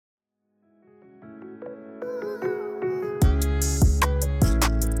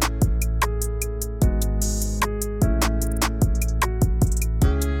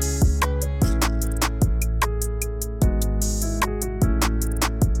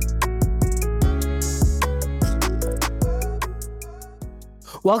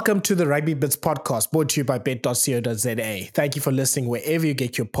Welcome to the Rugby Bits podcast, brought to you by bet.co.za. Thank you for listening wherever you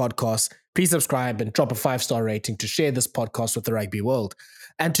get your podcasts. Please subscribe and drop a 5-star rating to share this podcast with the rugby world.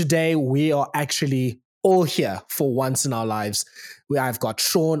 And today we are actually all here for once in our lives. I've got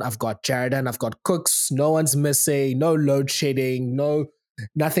Shaun, I've got Jared, and I've got Kooks. No one's missing, no load shedding,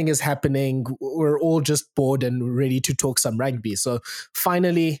 nothing is happening. We're all just bored and ready to talk some rugby. So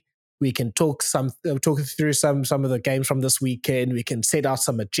finally, we can talk through some of the games from this weekend. We can set out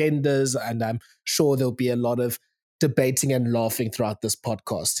some agendas, and I'm sure there'll be a lot of debating and laughing throughout this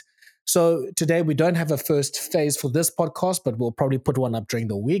podcast. So today we don't have a first phase for this podcast, but we'll probably put one up during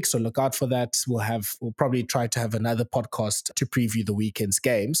the week. So look out for that. We'll probably try to have another podcast to preview the weekend's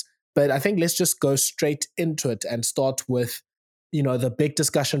games. But I think let's just go straight into it and start with, the big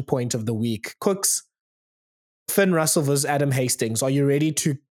discussion point of the week. Kooks, Finn Russell versus Adam Hastings. Are you ready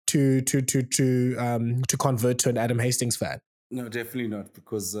to convert to an Adam Hastings fan? No, definitely not,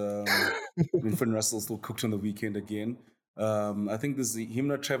 because Finn Russell still cooked on the weekend again. I think him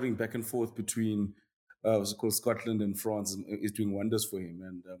not traveling back and forth between Scotland and France is doing wonders for him.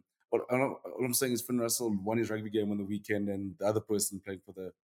 And all I'm saying is Finn Russell won his rugby game on the weekend, and the other person playing for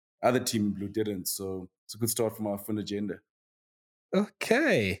the other team in blue didn't. So it's a good start from our Finn agenda.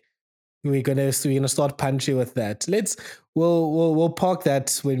 Okay. We're gonna start punchy with that. We'll park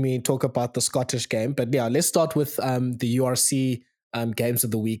that when we talk about the Scottish game. But yeah, let's start with the URC games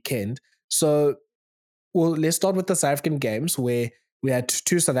of the weekend. So let's start with the South African games, where we had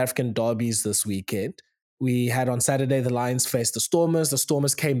two South African derbies this weekend. We had on Saturday the Lions faced the Stormers. The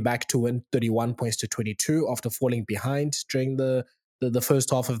Stormers came back to win 31 points to 22 after falling behind during the first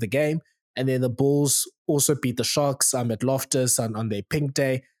half of the game. And then the Bulls also beat the Sharks at Loftus on their pink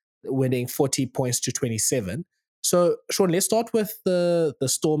day, winning 40 points to 27. So, Shaun, let's start with the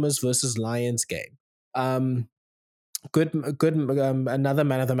Stormers versus Lions game. Good. Another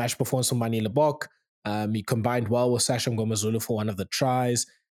man of the match performance from Manie Libbok. He combined well with Sasha Ngomazulu for one of the tries.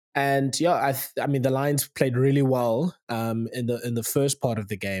 And yeah, I mean, the Lions played really well in the first part of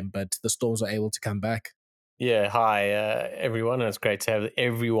the game, but the Storms were able to come back. Yeah, hi everyone. It's great to have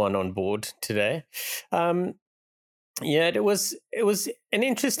everyone on board today. It was an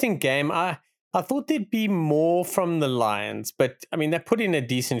interesting game. I thought there'd be more from the Lions, but I mean they put in a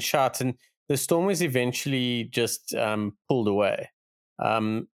decent shot, and the Stormers eventually just pulled away.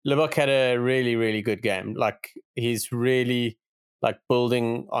 Libbok had a really, really good game. Like, he's really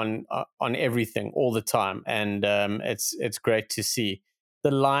building on everything all the time, and it's great to see.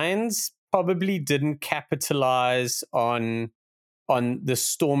 The Lions probably didn't capitalize on the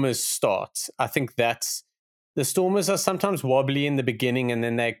Stormers' start. I think that's the Stormers are sometimes wobbly in the beginning, and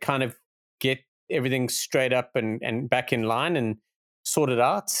then they kind of get everything straight up and back in line and sort it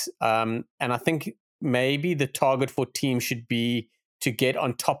out. And I think maybe the target for teams should be to get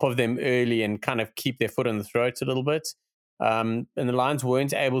on top of them early and kind of keep their foot on the throat a little bit. And the Lions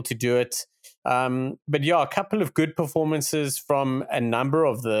weren't able to do it. But yeah, a couple of good performances from a number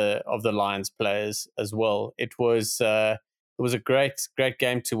of the Lions players as well. It was a great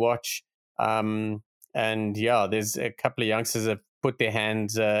game to watch. And yeah, there's a couple of youngsters that put their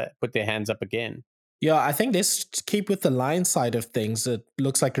hands up again. Yeah, I think let's keep with the Lions side of things. It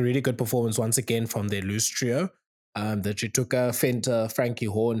looks like a really good performance once again from their loose trio. The Chituka, Fenter, Frankie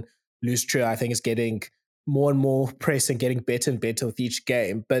Horn loose trio, I think, is getting more and more press and getting better and better with each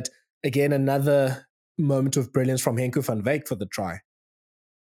game. But again, another moment of brilliance from Henco van Wyk for the try.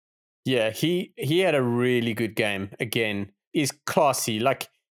 Yeah, he had a really good game again. He's classy. Like,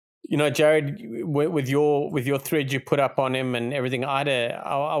 Jared, with your thread you put up on him and everything,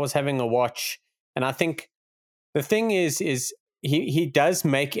 I was having a watch, and I think the thing is he does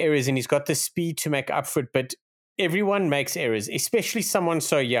make errors, and he's got the speed to make up for it. But everyone makes errors, especially someone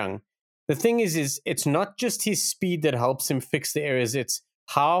so young. The thing is it's not just his speed that helps him fix the errors. It's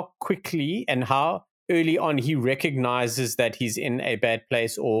how quickly and how early on he recognizes that he's in a bad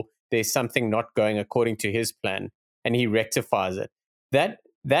place or there's something not going according to his plan, and he rectifies it.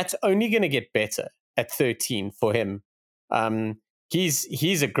 That's only going to get better at 13 for him.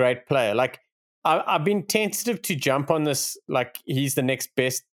 He's a great player. Like, I've been tentative to jump on this, like he's the next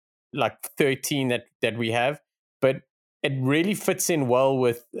best 13 that we have, but it really fits in well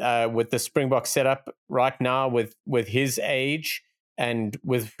with the Springbok setup right now with his age and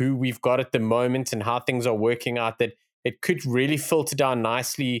with who we've got at the moment and how things are working out, that it could really filter down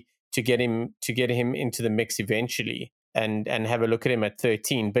nicely to get him into the mix eventually and have a look at him at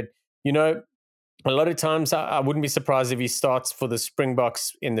 13. But a lot of times I wouldn't be surprised if he starts for the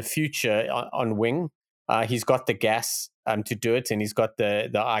Springboks in the future on wing. He's got the gas to do it, and he's got the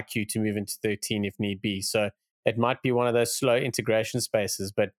IQ to move into 13 if need be. So it might be one of those slow integration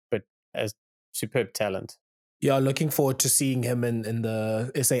spaces, but as superb talent. Yeah, looking forward to seeing him in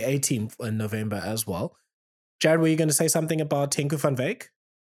the SAA team in November as well. Jared, were you going to say something about Henco van Wyk?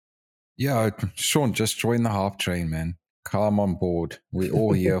 Yeah, Shaun, just join the hype train, man. Come on board. We're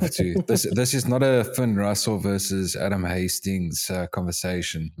all here to this is not a Finn Russell versus Adam Hastings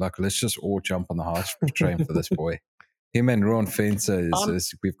conversation. Like, let's just all jump on the hype train for this boy. Him and Ron Fencer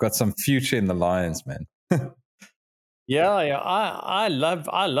we've got some future in the Lions, man. Yeah, I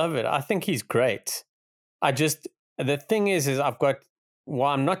love it. I think he's great. The thing is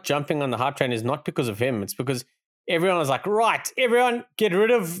why I'm not jumping on the hype train is not because of him. It's because everyone was like, right, everyone get rid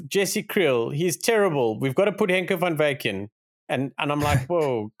of Jesse Kriel. He's terrible. We've got to put Henco van Wyk in. And I'm like,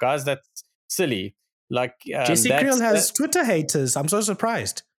 whoa, guys, that's silly. Like Jesse Kriel has Twitter haters. I'm so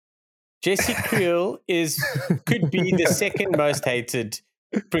surprised. Jesse Kriel could be the second most hated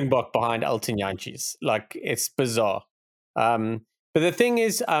Springbok behind Elton Jantjies. Like, it's bizarre. But the thing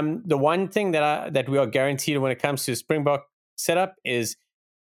is, the one thing that we are guaranteed when it comes to Springbok setup is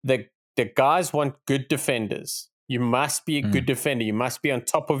the guys want good defenders. You must be a good defender. You must be on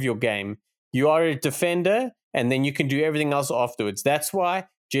top of your game. You are a defender, and then you can do everything else afterwards. That's why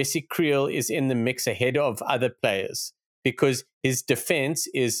Jesse Kriel is in the mix ahead of other players, because his defense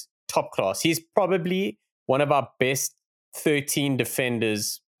is top class. He's probably one of our best 13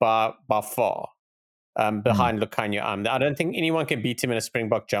 defenders by far, behind Lukhanyo. I don't think anyone can beat him in a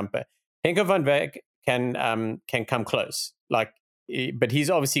Springbok jumper. Henco van Wyk can come close, but he's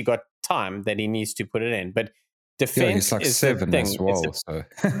obviously got time that he needs to put it in. But defense he's like is 7 the thing. as well. So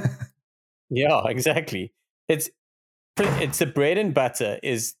yeah, exactly. It's the bread and butter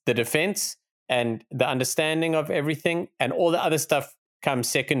is the defense and the understanding of everything, and all the other stuff comes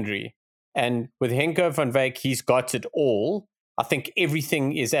secondary. And with Henco van Wyk, he's got it all. I think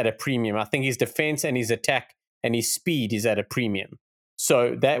everything is at a premium. I think his defense and his attack and his speed is at a premium.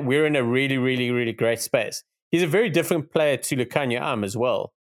 So that we're in a really, really, really great space. He's a very different player to Lukhanyo as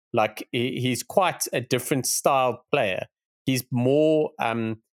well. Like, he's quite a different style player. He's more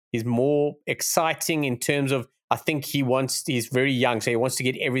exciting in terms of, I think he's very young, so he wants to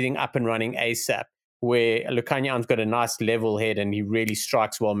get everything up and running ASAP, where Lukhanyo's got a nice level head and he really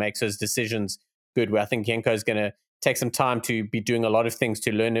strikes well, makes his decisions good, where I think Henco is going to take some time to be doing a lot of things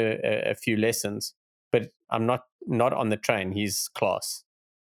to learn a few lessons. But I'm not on the train. He's class.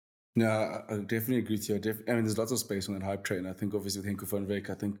 No, I definitely agree with you. I mean, there's lots of space on that hype train. I think obviously with Henco van Wyk,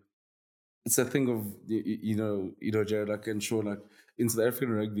 I think it's a thing of, you know, Jared, like, and Shaun, like, in South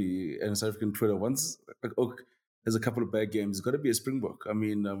African rugby and South African Twitter, once like, Oak has a couple of bad games, it's got to be a Springbok. I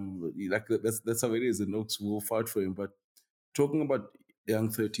mean, like, that's how it is, and Oaks will fight for him. But talking about young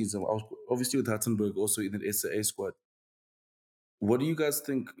 13s, obviously with Hartzenberg also in the SAA squad, what do you guys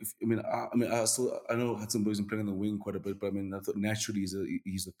think? I know Hartzenberg's been playing on the wing quite a bit, but I mean, I thought naturally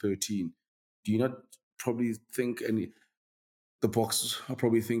he's a 13. Do you not probably think the Boks are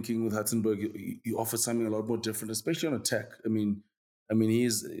probably thinking with Hartzenberg, you offer something a lot more different, especially on attack? I mean, he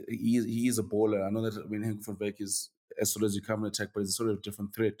is a baller. I know that. I mean, Henco van Wyk is as sort as you come in attack, but it's a sort of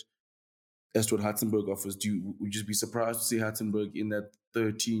different threat as to what Hartzenberg offers. Would you just be surprised to see Hartzenberg in that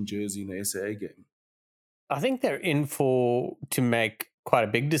 13 jersey in the SAA game? I think they're in to make quite a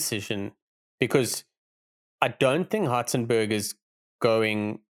big decision, because I don't think Hartzenberg is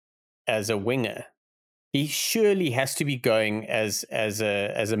going as a winger. He surely has to be going as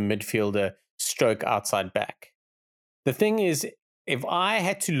a midfielder stroke outside back. The thing is, if I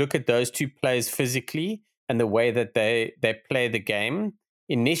had to look at those two players physically and the way that they play the game,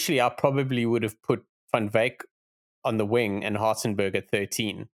 initially I probably would have put Van Wyk on the wing and Hartzenberg at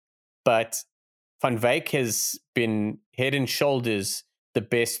 13. But Van Wyk has been head and shoulders the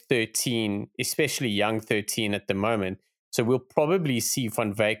best 13, especially young 13 at the moment. So we'll probably see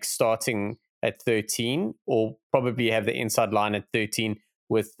Van Wyk starting at 13, or probably have the inside line at 13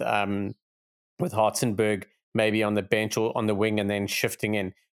 with Hartzenberg maybe on the bench or on the wing and then shifting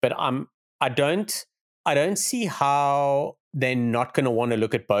in. But I don't see how they're not going to want to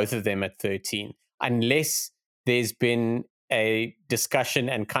look at both of them at 13, unless there's been a discussion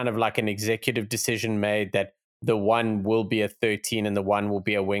and kind of like an executive decision made that the one will be a 13 and the one will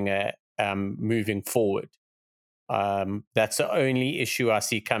be a winger moving forward. That's the only issue I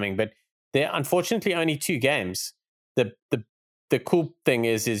see coming. But there are unfortunately only 2 games. The cool thing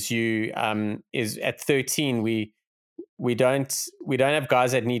is at 13 we don't have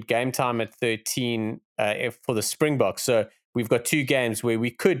guys that need game time at 13 for the Springboks. So we've got 2 games where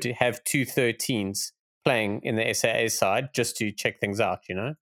we could have 2 13s playing in the SAA side just to check things out, you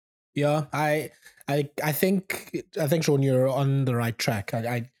know? Yeah, I think Shaun, you're on the right track.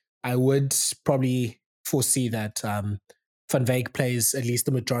 I would probably foresee that Van Wyk plays at least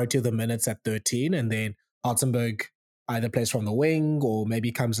the majority of the minutes at 13, and then Hartenberg either plays from the wing or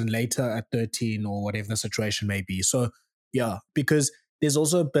maybe comes in later at 13 or whatever the situation may be. So, yeah, because there's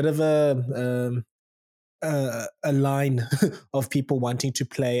also a bit of a line of people wanting to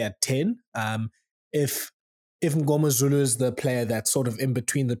play at 10. If Ngoma Zulu is the player that's sort of in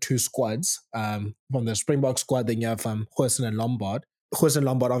between the two squads, from the Springbok squad, then you have Goosen and Lombard. Goosen and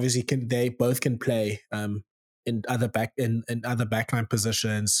Lombard obviously they both can play in other backline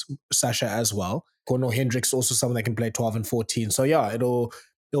positions. Sasha as well. Cornel Hendricks also someone that can play 12 and 14. So yeah, it'll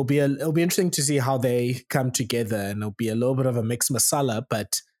be interesting to see how they come together, and it'll be a little bit of a mixed masala.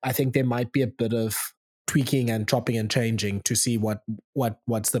 But I think there might be a bit of tweaking and chopping and changing to see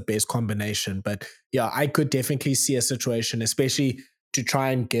what's the best combination. But yeah, I could definitely see a situation, especially to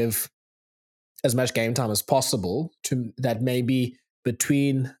try and give as much game time as possible to that maybe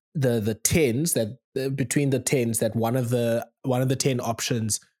between the tens that one of the 10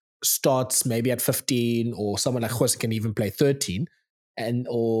 options starts maybe at 15, or someone like Jose can even play 13,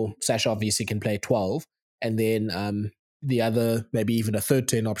 or Sasha obviously can play 12, and then the other maybe even a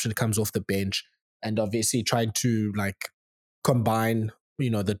 13 option comes off the bench, and obviously trying to like combine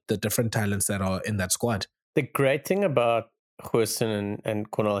the different talents that are in that squad. The great thing about Goosen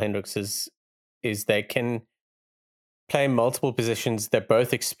and Cornel Hendricks is they can play multiple positions. They're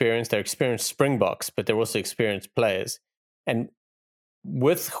both experienced. They're experienced Springboks, but they're also experienced players. And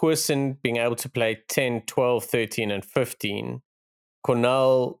with Goosen being able to play 10, 12, 13, and 15,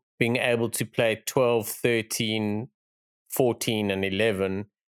 Cornel being able to play 12, 13, 14, and 11,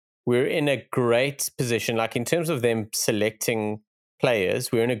 we're in a great position. Like in terms of them selecting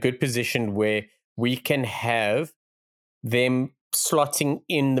players, we're in a good position where we can have them slotting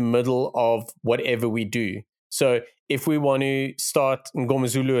in the middle of whatever we do. So if we want to start Ngoma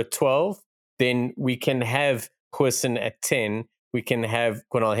Zulu at 12, then we can have Goosen at 10. We can have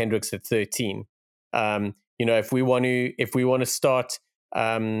Cornel Hendricks at 13. If we want to start,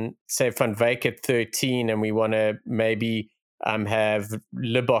 say Van Wyk at 13, and we want to maybe have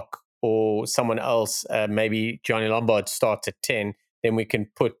Libbok or someone else, maybe Johnny Lombard start at 10, then we can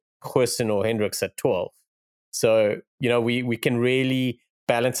put Goosen or Hendricks at 12. So, we can really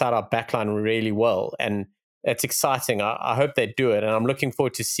balance out our backline really well. And it's exciting. I hope they do it. And I'm looking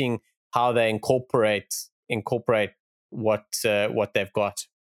forward to seeing how they incorporate what they've got.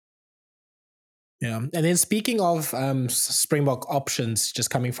 Yeah. And then speaking of Springbok options just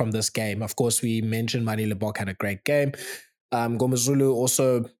coming from this game, of course, we mentioned Manie Libbok had a great game. Ngoma Zulu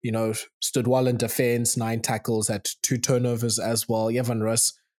also, stood well in defense, 9 tackles, had 2 turnovers as well. Johan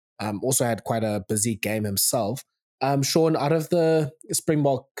also had quite a busy game himself. Shaun, out of the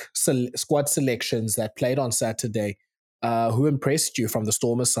Springbok squad selections that played on Saturday, who impressed you from the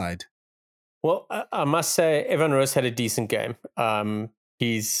Stormers side? Well, I must say Evan Roos had a decent game.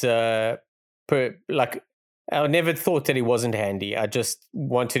 He's I never thought that he wasn't handy. I just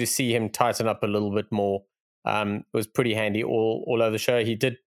wanted to see him tighten up a little bit more. It was pretty handy all over the show. He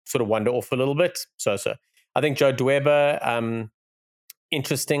did sort of wander off a little bit. So I think Joe Dweba,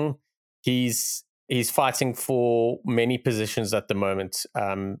 interesting. He's fighting for many positions at the moment.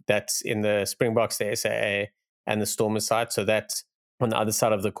 That's in the Springboks, the SAA, and the Stormers side. So that on the other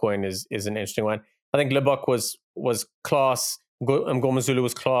side of the coin is an interesting one. I think Libbok was class. Ngoma Zulu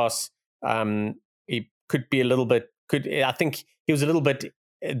was class. He could be a little bit. I think he was a little bit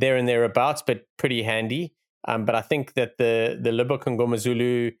there and thereabouts, but pretty handy. But I think that the Libbok and Ngoma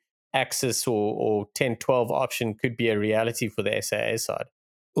Zulu axis or 10-12 option could be a reality for the SAA side.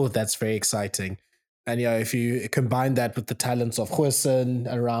 Oh, that's very exciting. And if you combine that with the talents of Goosen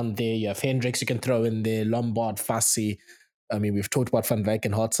around there, you have Hendricks you can throw in there, Lombard, Fassi. I mean, we've talked about Van Wyk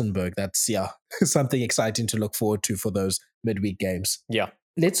and Hartenberg. That's, something exciting to look forward to for those midweek games. Yeah.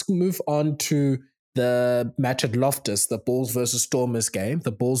 Let's move on to the match at Loftus, the Bulls versus Stormers game.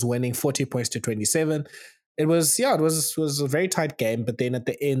 The Bulls winning 40 points to 27. It was a very tight game, but then at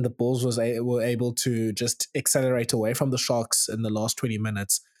the end, the Bulls were able to just accelerate away from the Sharks in the last 20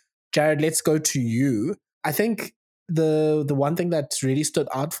 minutes. Jared, let's go to you. I think the one thing that really stood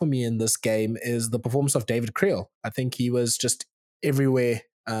out for me in this game is the performance of David Kriel. I think he was just everywhere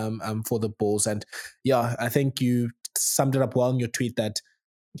for the Bulls. And I think you summed it up well in your tweet that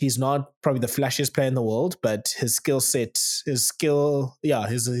he's not probably the flashiest player in the world, but his skills in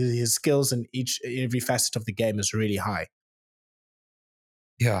every facet of the game is really high.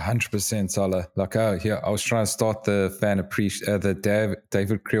 Yeah, 100%, Thala. I was trying to start the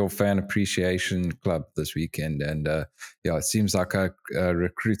David Kriel fan appreciation club this weekend, and it seems like I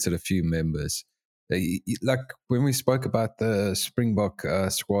recruited a few members. like when we spoke about the Springbok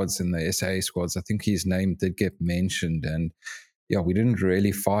squads and the SA squads, I think his name did get mentioned, and yeah, we didn't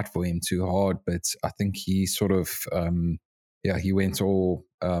really fight for him too hard, but I think he sort of, he went all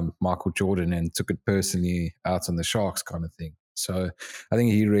Michael Jordan and took it personally out on the Sharks kind of thing. So I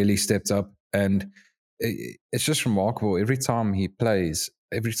think he really stepped up, and it's just remarkable. Every time he plays,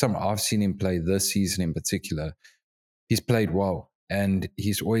 every time I've seen him play this season in particular, he's played well, and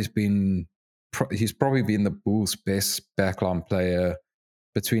he's always been. He's probably been the Bulls' best backline player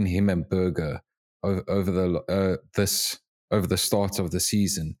between him and Berger over the start of the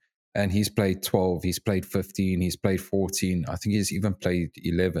season. And he's played 12, he's played 15, he's played 14. I think he's even played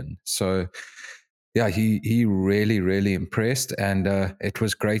 11. So yeah, he really, really impressed, and it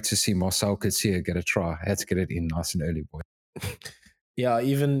was great to see Marcel Coetzee get a try. I had to get it in nice and early, boy. Yeah,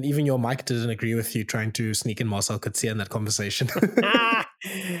 even your mic didn't agree with you trying to sneak in Marcel Coetzee in that conversation.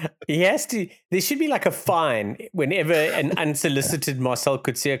 He has to. There should be like a fine whenever an unsolicited Marcel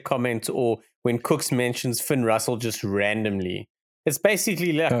Coetzee comment, or when Kooks mentions Finn Russell just randomly. It's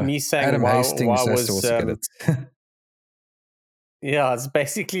basically like me saying, Adam Hastings why was also get it. yeah, it's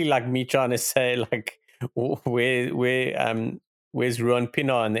basically like me trying to say like where's Ruan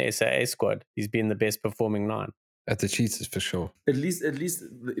Pienaar in the SA squad? He's been the best performing 9. At the Cheetahs for sure. At least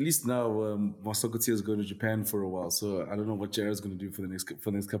now, Marcel Coetzee is going to Japan for a while, so I don't know what Jared's going to do for the next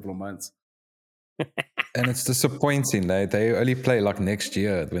couple of months. And it's disappointing. They only play like next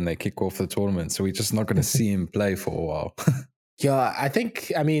year when they kick off the tournament, so we're just not going to see him play for a while. Yeah,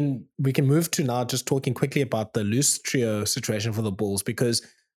 I mean, we can move to now just talking quickly about the loose trio situation for the Bulls, because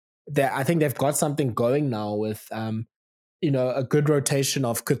I think they've got something going now with a good rotation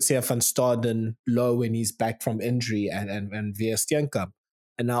of Coetzee, Van Staden, Low when he's back from injury, and via Steenkamp.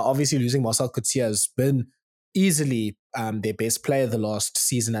 And now obviously losing Marcel Coetzee has been easily their best player the last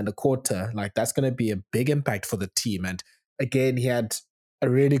season and a quarter. Like, that's going to be a big impact for the team. And again, he had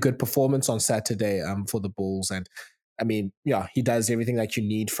a really good performance on Saturday for the Bulls. And I mean, yeah, he does everything that you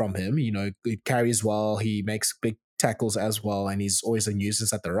need from him. You know, he carries well, he makes big tackles as well, and he's always a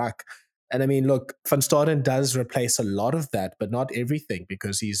nuisance at the ruck. And I mean, look, Van Staden does replace a lot of that, but not everything,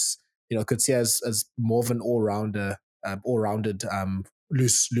 because he's, Coetzee as more of an all-rounded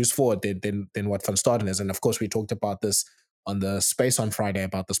loose forward than what Van Staden is. And of course, we talked about this on the space on Friday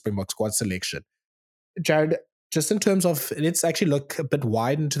about the Springbok squad selection. Jared, just in terms of, let's actually look a bit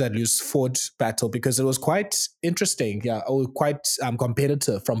wide into that loose forward battle, because it was quite interesting, quite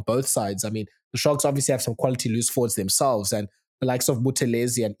competitive from both sides. I mean, the Sharks obviously have some quality loose forwards themselves, and the likes of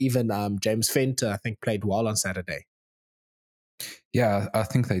Buthelezi and even James Venter, I think, played well on Saturday. Yeah, I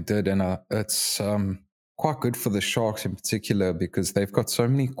think they did, and it's quite good for the Sharks in particular, because they've got so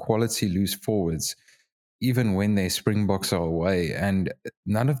many quality loose forwards, even when their Springboks are away, and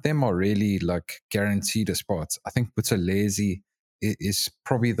none of them are really like guaranteed a spot. I think Buthelezi is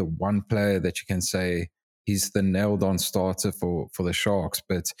probably the one player that you can say he's the nailed-on starter for the Sharks.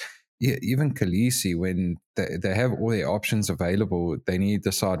 But yeah, even Khaleesi, when they have all their options available, they need to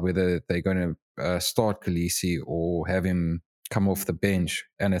decide whether they're going to start Khaleesi or have him come off the bench.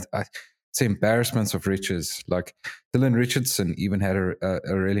 And it's embarrassments of riches. Like Dylan Richardson even had a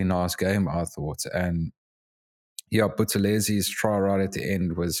really nice game, I thought. And yeah, Buthelesi's try right at the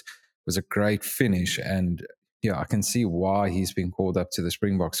end was a great finish. And yeah, I can see why he's been called up to the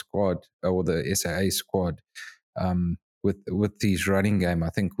Springbok squad or the SAA squad. With his running game,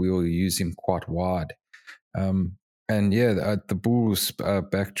 I think we will use him quite wide. And yeah, the Bulls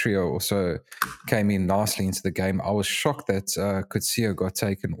back trio also came in nicely into the game. I was shocked that Coetzee got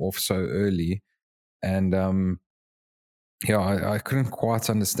taken off so early. And I couldn't quite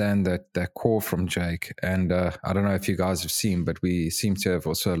understand that call from Jake. And I don't know if you guys have seen, but we seem to have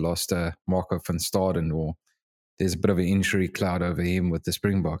also lost Marco van Staden, or there's a bit of an injury cloud over him with the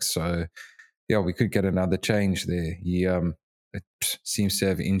Springboks. So yeah, we could get another change there. He it seems to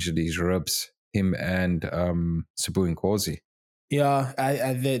have injured his ribs, him and Sabu Nkosi. Yeah,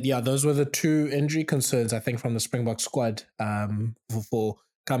 those were the two injury concerns, I think, from the Springbok squad for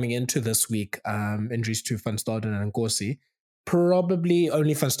coming into this week. Injuries to Van Staden and Nkosi. Probably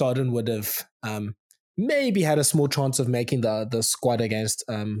only Van Staden would have maybe had a small chance of making the squad against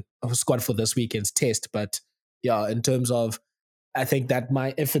squad for this weekend's test. But yeah, in terms of, I think that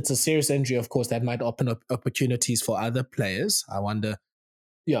might, if it's a serious injury, of course, that might open up opportunities for other players. I wonder.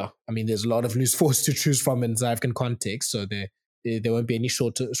 Yeah, I mean, there's a lot of loose forwards to choose from in South African context, so there won't be any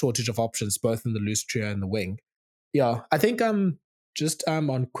shortage of options, both in the loose trio and the wing. Yeah, I think just on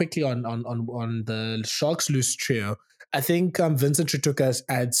the Sharks loose trio, I think Vincent Trituka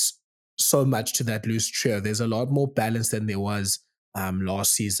adds so much to that loose trio. There's a lot more balance than there was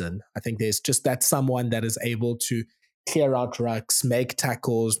last season. I think there's just that someone that is able to clear out rucks, make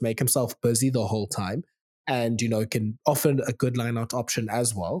tackles, make himself busy the whole time, and can offer a good line-out option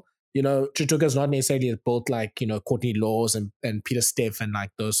as well. Chituka's not necessarily built like Courtney Laws and Peter Steff and like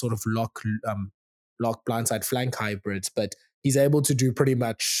those sort of lock blindside flank hybrids, but he's able to do pretty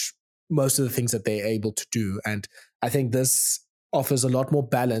much most of the things that they're able to do. And I think this offers a lot more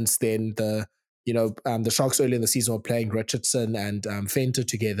balance than the Sharks early in the season were playing Richardson and Fenter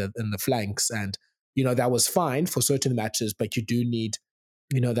together in the flanks. And, that was fine for certain matches, but you do need,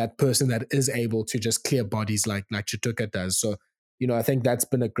 that person that is able to just clear bodies like Chituka does. So, I think that's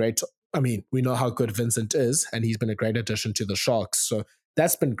been a great, we know how good Vincent is, and he's been a great addition to the Sharks. So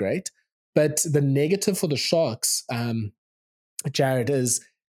that's been great. But the negative for the Sharks, Jared, is,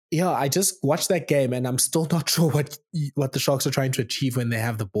 I just watched that game and I'm still not sure what the Sharks are trying to achieve when they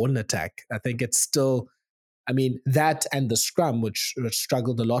have the ball in attack. I think it's still, that and the scrum, which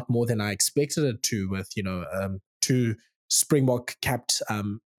struggled a lot more than I expected it to, with, two Springbok capped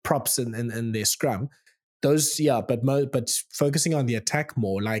props in their scrum. Those, but focusing on the attack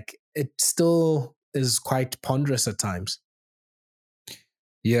more, like it still is quite ponderous at times.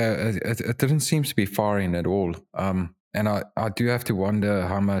 Yeah, it didn't seem to be firing at all. And I do have to wonder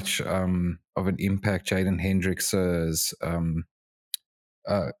how much of an impact Jaden Hendricks'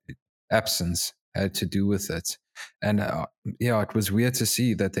 absence had to do with it. And it was weird to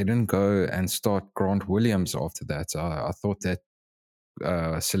see that they didn't go and start Grant Williams after that. I thought that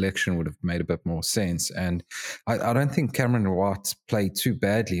selection would have made a bit more sense. And I don't think Cameron White played too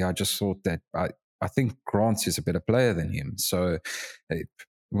badly. I just thought that I think Grant is a better player than him. So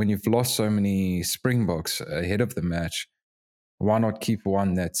when you've lost so many Springboks ahead of the match, why not keep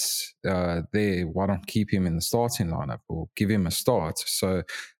one that's there? Why not keep him in the starting lineup or give him a start? So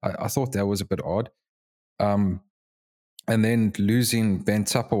I thought that was a bit odd. And then losing Ben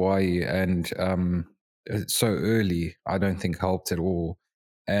Tapawai and so early, I don't think helped at all.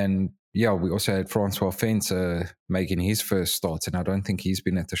 And we also had Francois Fenter making his first start, and I don't think he's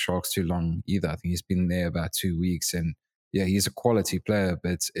been at the Sharks too long either. I think he's been there about 2 weeks, and he's a quality player,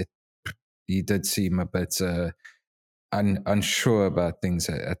 but he did seem a bit unsure about things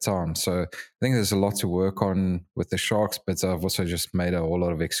at times. So I think there's a lot to work on with the Sharks, but I've also just made a whole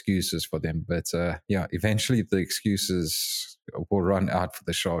lot of excuses for them. But eventually the excuses will run out for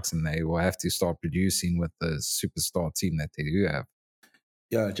the Sharks, and they will have to start producing with the superstar team that they do have.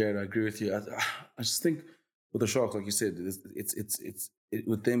 Yeah, Jared, I agree with you. I just think with the Sharks, like you said,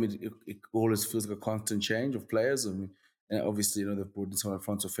 with them, it always feels like a constant change of players. And obviously, they've brought in someone like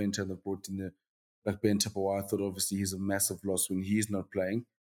Francois Fenter, they've brought in like Ben Tapawai. I thought obviously he's a massive loss when he's not playing.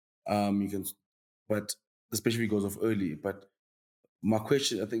 But especially if he goes off early. But my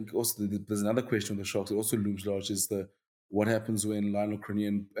question, I think also there's another question on the Sharks that also looms large, is what happens when Lionel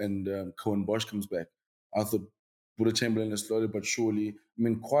Cronje and Cohen Bosch comes back. I thought Buddha Chamberlain has slowly but surely,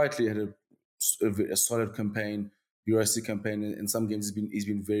 quietly had a solid campaign, URC campaign. In some games he's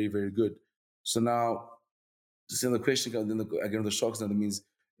been very, very good. So now, just the question comes again, the Sharks now, that means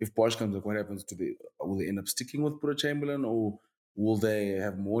if Bosch comes back, what happens to will they end up sticking with Buddha Chamberlain, or will they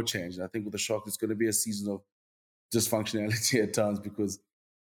have more change? And I think with the Sharks, it's going to be a season of dysfunctionality at times, because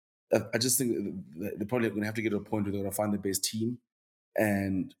I just think they're probably going to have to get to a point where they're going to find the best team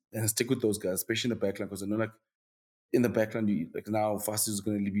and stick with those guys, especially in the backline, because I know like in the backline, now Fast is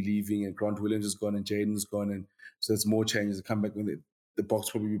going to be leaving and Grant Williams is gone and Jaden's gone, and so there's more changes to come back when the Boks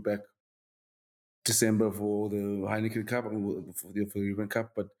probably be back December for the Heineken Cup and for the European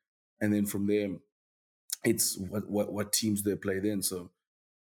Cup, and then from there, it's what teams they play then. So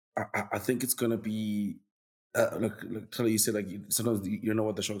I think it's going to be like Thala, you said, like sometimes you know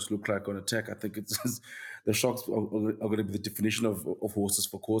what the Sharks look like on attack. I think it's the Sharks are going to be the definition of horses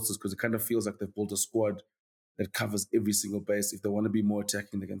for courses, because it kind of feels like they've built a squad that covers every single base. If they want to be more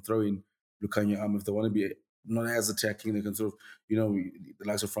attacking, they can throw in Lukhanyo Am. If they want to be not as attacking, they can throw, the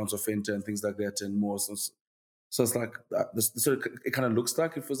likes of Francois Fenter and things like that, and more. So it's like it kind of looks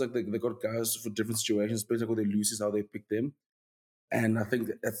like it feels like they got guys for different situations, especially when they lose, is how they pick them. And I think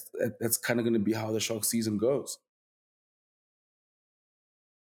that's kind of going to be how the Sharks season goes.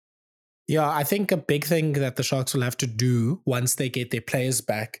 Yeah, I think a big thing that the Sharks will have to do once they get their players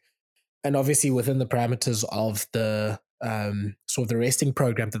back, and obviously within the parameters of the sort of the resting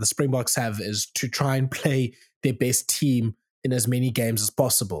program that the Springboks have, is to try and play their best team in as many games as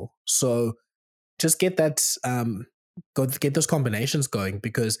possible. So just get that, get those combinations going,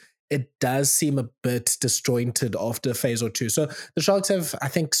 because it does seem a bit disjointed after a phase or two. So the Sharks have, I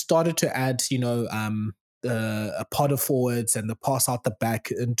think, started to add, a pod of forwards and the pass out the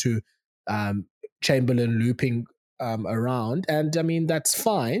back into Chamberlain looping around. And I mean, that's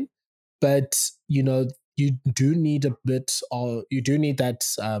fine. But, you do need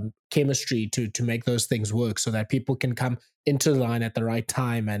that chemistry to make those things work so that people can come into the line at the right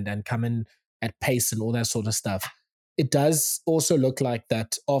time and come in at pace and all that sort of stuff. It does also look like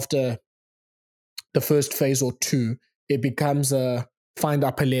that after the first phase or two, it becomes a find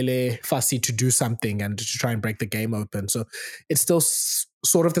Apelele fussy to do something and to try and break the game open. So it's still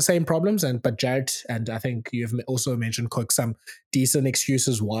sort of the same problems. But Jared, and I think you've also mentioned Kooks, some decent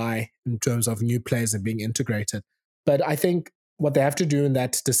excuses why in terms of new players and being integrated. But I think what they have to do in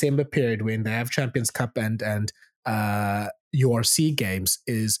that December period when they have Champions Cup and URC games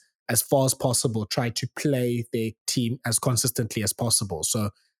is, as far as possible, try to play their team as consistently as possible. So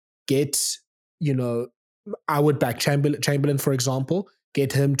get, I would back Chamberlain, for example,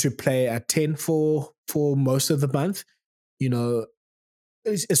 get him to play at 10 for most of the month,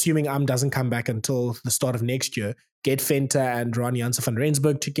 assuming doesn't come back until the start of next year. Get Venter and Ron Janssen van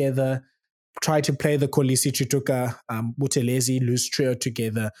Rensburg together. Try to play the Kolisi Chituka, Buthelezi loose trio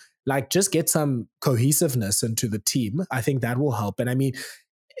together. Like, just get some cohesiveness into the team. I think that will help. And I mean,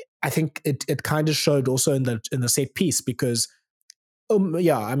 I think it kind of showed also in the set piece because,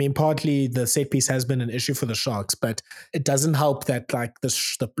 I mean, partly the set piece has been an issue for the Sharks, but it doesn't help that like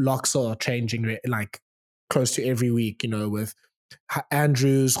the blocks are changing like close to every week. With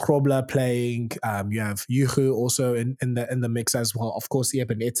Andrews, Krobler playing, you have Yuhu also in the mix as well. Of course,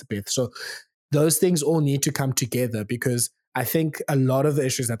 Eben Etzebeth. So those things all need to come together because I think a lot of the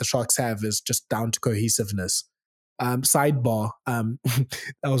issues that the Sharks have is just down to cohesiveness. Sidebar, I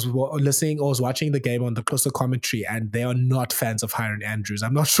was watching the game on the closer commentary, and they are not fans of Hiron Andrews.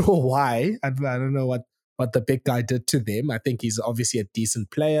 I'm not sure why. I don't know what the big guy did to them. I think he's obviously a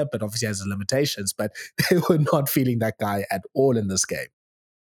decent player, but obviously has limitations. But they were not feeling that guy at all in this game.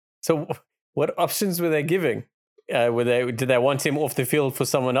 So what options were they giving? Did they want him off the field for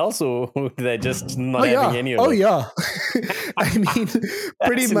someone else, or were they just not having any of it? Oh, yeah. I mean,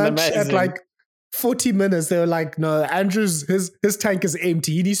 pretty much amazing. At like 40 minutes, they were like, no, Andrews, his tank is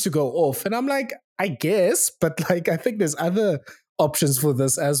empty. He needs to go off. And I'm like, I guess, but like, I think there's other options for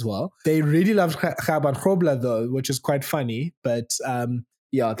this as well. They really loved Gaban Krobler though, which is quite funny. But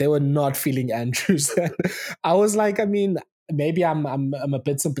they were not feeling Andrews. I was like, I mean, maybe I'm a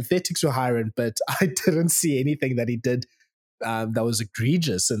bit sympathetic to Hiron, but I didn't see anything that he did that was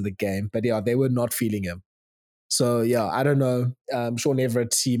egregious in the game. But they were not feeling him. So, I don't know. Sean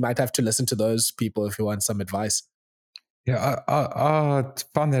Everett, he might have to listen to those people if he wants some advice. Yeah, I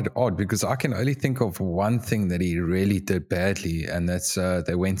found that odd because I can only think of one thing that he really did badly, and that's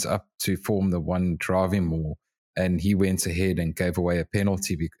they went up to form the one driving more, and he went ahead and gave away a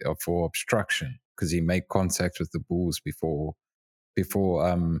penalty for obstruction because he made contact with the Bulls before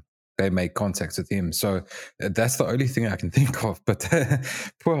they made contact with him. So that's the only thing I can think of. But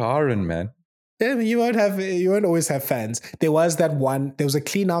poor Hiron, man. Yeah, you won't always have fans. There was a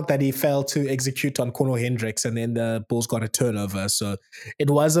clean out that he failed to execute on Cornel Hendricks, and then the Bulls got a turnover. So it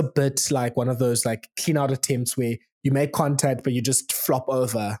was a bit like one of those like clean out attempts where you make contact, but you just flop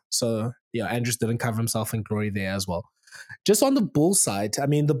over. So Andrews didn't cover himself in glory there as well. Just on the Bulls side, I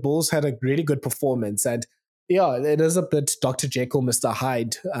mean, the Bulls had a really good performance, and it is a bit Dr. Jekyll, Mr.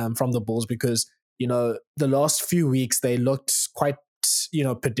 Hyde from the Bulls because, the last few weeks they looked quite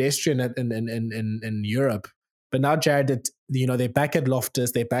pedestrian in Europe, but now Jared, they're back at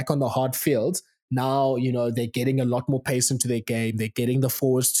Loftus, they're back on the hard fields. Now they're getting a lot more pace into their game. They're getting the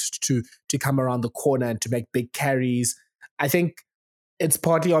forwards to come around the corner and to make big carries. I think it's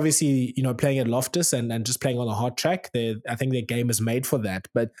partly obviously playing at Loftus and just playing on a hard track. I think their game is made for that.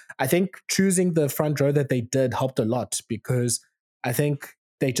 But I think choosing the front row that they did helped a lot because I think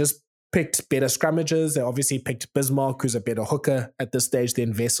they just picked better scrummagers. They obviously picked Bismarck, who's a better hooker at this stage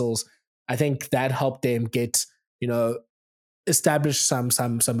than Wessels. I think that helped them get, establish some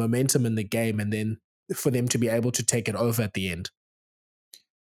momentum in the game, and then for them to be able to take it over at the end.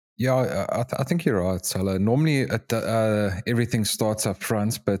 Yeah, I think you're right, Thala. Normally, everything starts up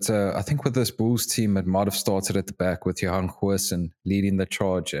front, but I think with this Bulls team, it might have started at the back with Johan Goosen leading the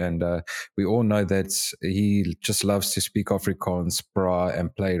charge. And we all know that he just loves to speak Afrikaans, braai,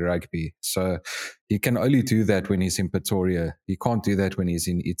 and play rugby. So he can only do that when he's in Pretoria. He can't do that when he's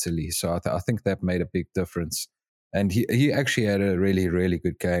in Italy. So I think that made a big difference. And he actually had a really, really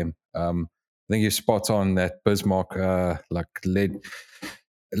good game. I think you're spot on that Bismarck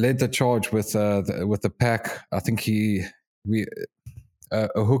led the charge with the pack. I think a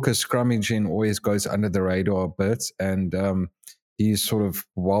hooker scrummaging always goes under the radar a bit, and he's sort of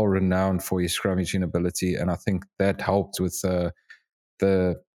well renowned for his scrummaging ability, and I think that helped with the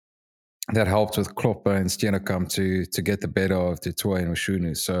that helped with Klopper and Steenekamp to get the better of Du Toit and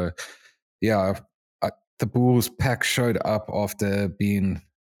Oshunu. So, yeah, the Bulls pack showed up after being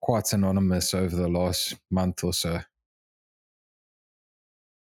quite anonymous over the last month or so.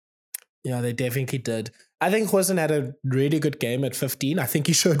 Yeah, they definitely did. I think Goosen had a really good game at 15. I think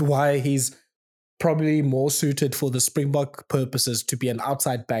he showed why he's probably more suited for the Springbok purposes to be an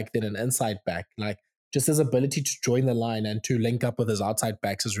outside back than an inside back. Like, just his ability to join the line and to link up with his outside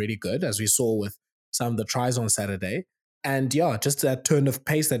backs is really good, as we saw with some of the tries on Saturday. And yeah, just that turn of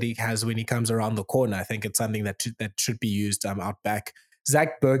pace that he has when he comes around the corner, I think it's something that should be used out back.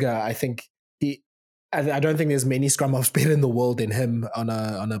 Zach Berger, I think I don't think there's many scrum halves better in the world than him on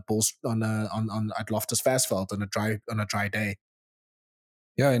at Loftus Versfeld on a dry day.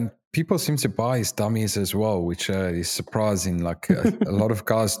 Yeah, and people seem to buy his dummies as well, which is surprising. Like a lot of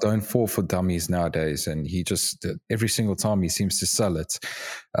guys don't fall for dummies nowadays, and he just every single time he seems to sell it.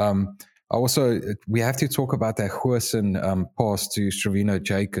 We have to talk about that Goosen pass to Stravino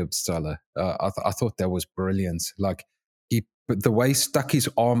Jacobs, Thala. I thought that was brilliant. Like the way he stuck his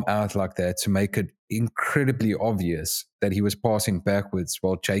arm out like that to make it incredibly obvious that he was passing backwards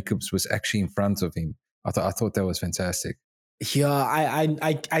while Jacobs was actually in front of him. I thought that was fantastic. Yeah,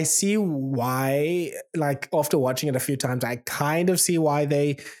 I see why, like after watching it a few times, I kind of see why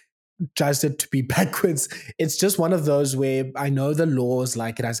they judged it to be backwards. It's just one of those where I know the laws,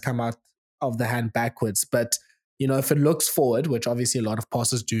 like it has come out of the hand backwards, but if it looks forward, which obviously a lot of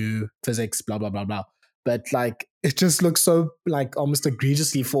passes do, physics, blah, blah, blah, blah, but like it just looks so like almost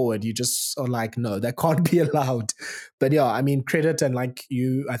egregiously forward. You just are like, no, that can't be allowed. But yeah, I mean, credit, and like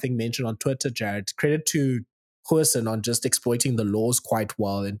you, I think, mentioned on Twitter, Jared, credit to Goosen on just exploiting the laws quite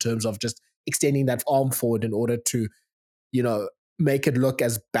well in terms of just extending that arm forward in order to, make it look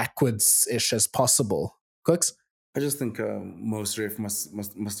as backwards-ish as possible. Kooks? I just think most ref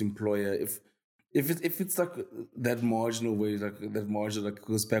must employ if it's like that marginal way, like that margin like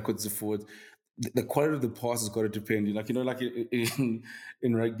goes backwards and forward. The quality of the pass has got to depend. Like like in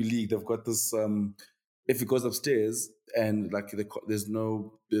rugby league, they've got this. If it goes upstairs and like there's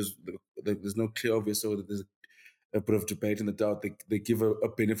no clear obvious, so that there's a bit of debate in the doubt. They give a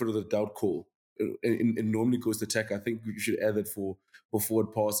benefit of the doubt call. It normally goes to attack. I think you should add that for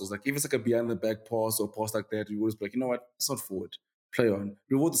forward passes. Like if it's like a behind the back pass or pass like that, you always be like, you know what, it's not forward. Play on.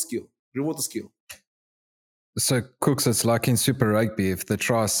 Reward the skill. So, Kooks, it's like in Super Rugby. If the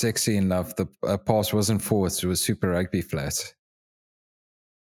try is sexy enough, the pass wasn't forward, so it was Super Rugby flat.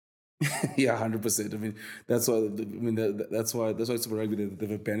 Yeah, 100%. I mean, that's why. That's why Super Rugby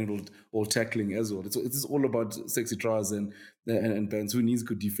they've abandoned all tackling as well. It's all about sexy tries and bans. Who needs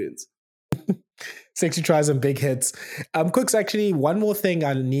good defense? Sexy tries and big hits. Kooks, actually, one more thing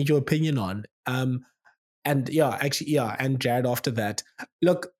I need your opinion on. And Jared after that.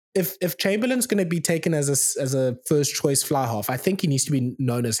 Look, if Chamberlain's going to be taken as a first choice fly half, I think he needs to be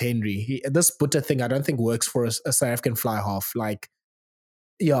known as Henry. This Butter thing, I don't think works for a South African fly half. Like,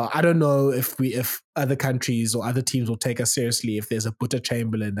 yeah, I don't know if other countries or other teams will take us seriously if there's a Butter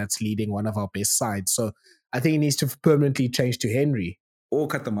Chamberlain that's leading one of our best sides. So I think he needs to permanently change to Henry. Or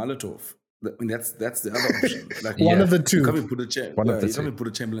cut the mullet off. I mean, that's the other option. Like one of the two. You can't be put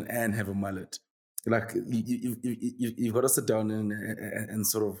a Chamberlain and have a mullet. Like you've got to sit down and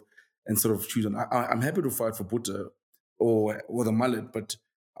sort of choose. I'm happy to fight for Butter or the mullet, but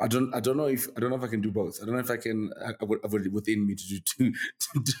I don't know if I can do both. I don't know if I would within me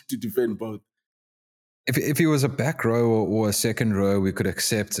to defend both. If he was a back row or a second row, we could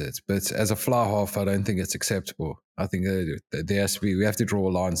accept it. But as a fly half, I don't think it's acceptable. I think there has to be. We have to draw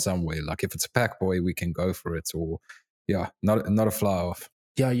a line somewhere. Like if it's a pack boy, we can go for it. Or not a fly half.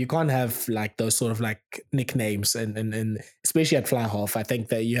 Yeah, you can't have like those sort of like nicknames and especially at fly half. I think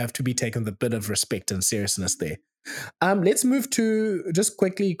that you have to be taken with a bit of respect and seriousness there. Let's move to just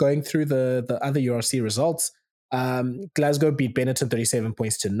quickly going through the other URC results. Glasgow beat Benetton 37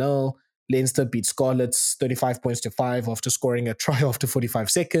 points to 0. Leinster beat Scarlets 35 points to 5 after scoring a try after 45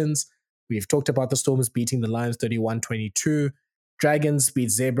 seconds. We've talked about the Stormers beating the Lions 31-22. Dragons beat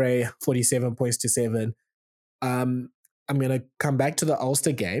Zebra 47 points to 7. I'm going to come back to the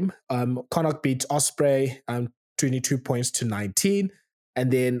Ulster game. Connacht beat Osprey 22 points to 19.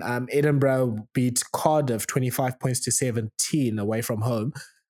 And then Edinburgh beat Cardiff 25 points to 17 away from home.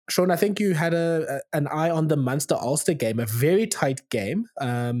 Shaun, I think you had an eye on the Munster-Ulster game, a very tight game.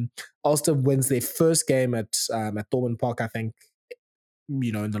 Ulster wins their first game at Thornton Park, I think,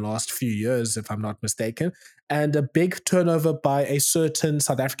 in the last few years, if I'm not mistaken. And a big turnover by a certain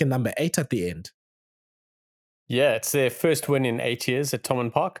South African number 8 at the end. Yeah, it's their first win in 8 years at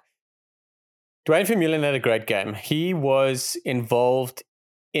Thornton Park. Dwayne Vermeulen had a great game. He was involved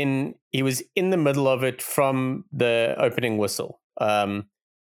in the middle of it from the opening whistle.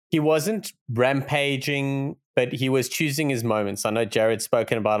 He wasn't rampaging, but he was choosing his moments. I know Jared's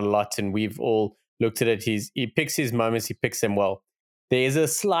spoken about it a lot, and we've all looked at it. He picks his moments, he picks them well. There is a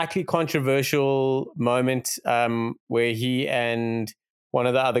slightly controversial moment where he and one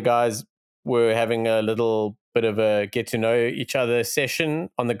of the other guys were having a little bit of a get to know each other session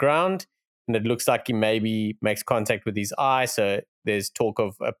on the ground, and it looks like he maybe makes contact with his eye. So there's talk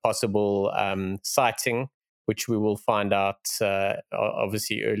of a possible sighting, which we will find out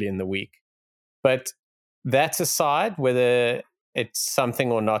obviously early in the week. But that's aside, whether it's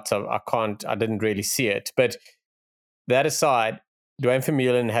something or not, I didn't really see it. But that aside, Duane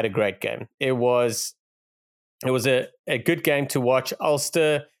Vermeulen had a great game. It was a good game to watch.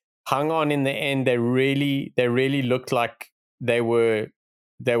 Ulster hung on in the end. They really looked like they were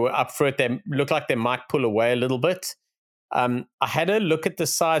up for it. They looked like they might pull away a little bit. I had a look at the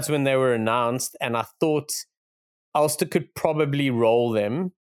sides when they were announced, and I thought Ulster could probably roll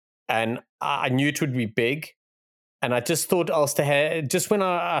them, and I knew it would be big. And I just thought Ulster had, just when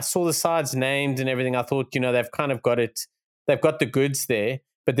I saw the sides named and everything, I thought, they've kind of got it, they've got the goods there.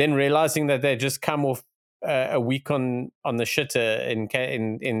 But then realizing that they just come off a week on the shitter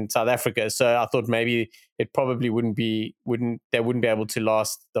in South Africa, so I thought maybe it probably wouldn't be able to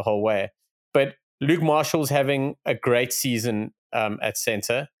last the whole way. But Luke Marshall's having a great season at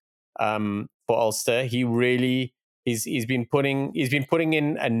centre for Ulster. He really he's been putting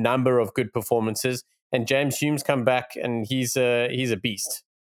in a number of good performances. And James Hume's come back, and he's a beast.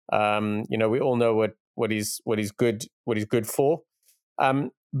 We all know what he's good for.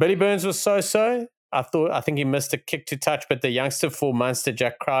 Billy Burns was so. I think he missed a kick to touch, but the youngster for Munster,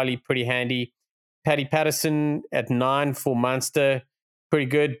 Jack Crowley, pretty handy. Paddy Patterson at 9 for Munster, pretty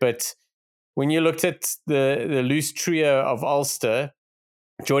good. But when you looked at the loose trio of Ulster,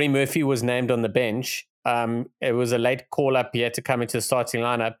 Jordy Murphy was named on the bench. It was a late call-up. He had to come into the starting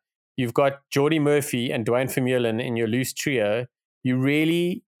lineup. You've got Jordy Murphy and Duane Vermeulen in your loose trio. You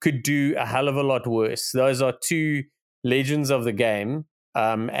really could do a hell of a lot worse. Those are two legends of the game,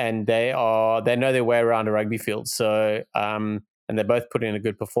 and they know their way around a rugby field. So, and they both put in a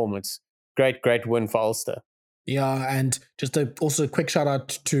good performance. Great win for Ulster. Yeah, and just also a quick shout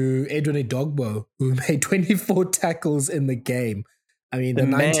out to Edwin Edogbo, who made 24 tackles in the game. I mean, the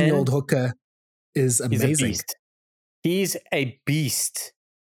 19-year-old hooker is amazing. He's a beast.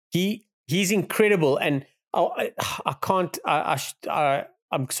 He's incredible, and I'm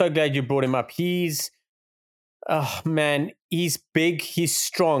so glad you brought him up. He's big, he's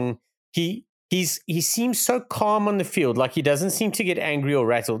strong. He seems so calm on the field, like he doesn't seem to get angry or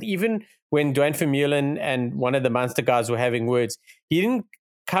rattled. Even when Duane Vermeulen and one of the Munster guys were having words, he didn't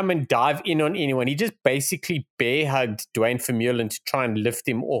come and dive in on anyone. He just basically bear hugged Duane Vermeulen to try and lift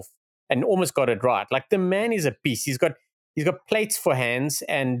him off, and almost got it right. Like, the man is a beast. He's got plates for hands,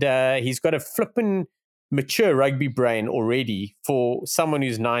 and he's got a flippin' mature rugby brain already for someone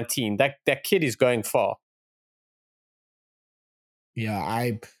who's 19. That kid is going far. Yeah,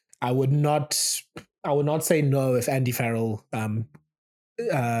 I would not say no if Andy Farrell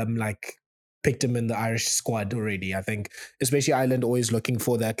picked him in the Irish squad already. I think especially Ireland always looking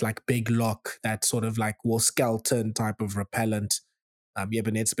for that like big lock, that sort of like Will Skelton type of repellent.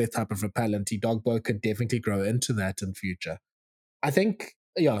 Bennett Smith type of repellent. Dogbo could definitely grow into that in future. I think,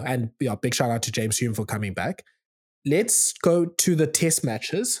 big shout out to James Hume for coming back. Let's go to the test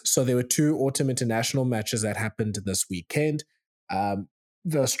matches. So there were 2 autumn international matches that happened this weekend. The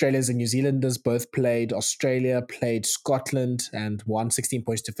Australians and New Zealanders both played. Australia played Scotland and won 16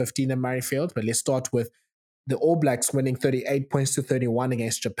 points to 15 in Murrayfield. But let's start with the All Blacks winning 38 points to 31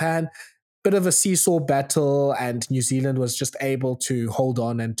 against Japan. Bit of a seesaw battle, and New Zealand was just able to hold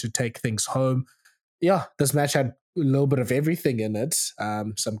on and to take things home. Yeah, this match had a little bit of everything in it.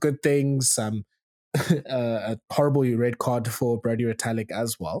 Some good things, some a horrible red card for Brodie Retallick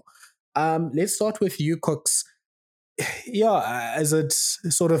as well. Let's start with you, Kooks. Yeah, as it's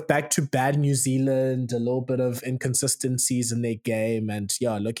sort of back to bad New Zealand, a little bit of inconsistencies in their game, and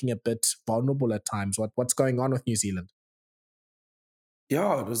looking a bit vulnerable at times. What's going on with New Zealand?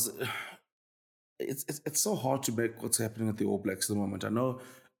 Yeah, it was. It's so hard to make what's happening at the All Blacks at the moment. I know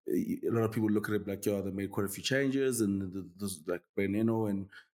a lot of people look at it like, they made quite a few changes, and there's like Beneno and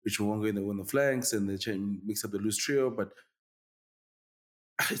Richard Wonga, they won the flanks, and they mix up the loose trio. But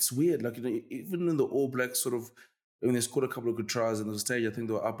it's weird, like, even in the All Blacks, sort of, when they scored a couple of good tries in the stage, I think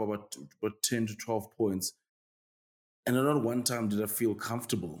they were up about 10 to 12 points, and not one time did I feel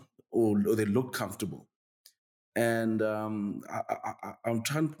comfortable or they looked comfortable. And I'm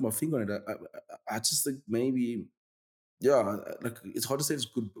trying to put my finger on it. I just think maybe yeah, like it's hard to say it's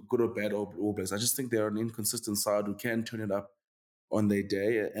good or bad All Blacks. I just think they're an inconsistent side who can turn it up on their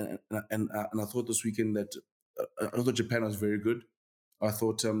day. And I thought this weekend that I thought Japan was very good. I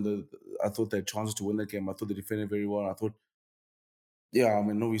thought I thought they had chances to win that game. I thought they defended very well. I thought, yeah, I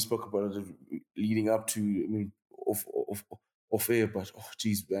mean, no, we spoke about it leading up to, I mean, off air, but oh,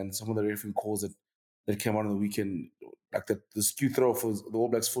 geez, man, some of the refereeing calls that came out on the weekend, like that the skew throw for the All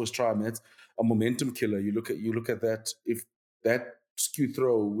Blacks' first try, man, that's a momentum killer. You look at that. If that skew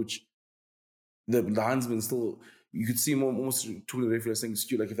throw, which the linesman still, you could see him almost to the referee saying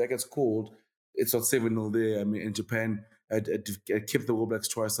skew, like if that gets called, it's not 7-0 there. I mean, in Japan had kept the All Blacks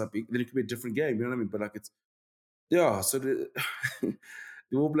twice up, then it could be a different game. You know what I mean? But like it's, yeah, so the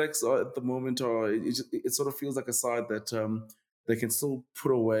All Blacks are at the moment it sort of feels like a side that they can still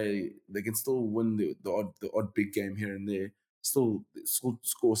put away, they can still win the odd big game here and there, still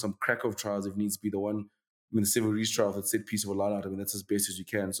score some crack of tries if needs to be. The one, I mean, the Civil Reese trial, that set piece of a line out. I mean, that's as best as you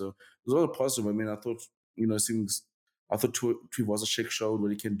can. So there's a lot of positive. I mean, I thought I thought Tui was a shake showed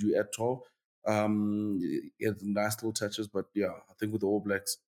what he can do at 12. He had nice little touches, but yeah, I think with the All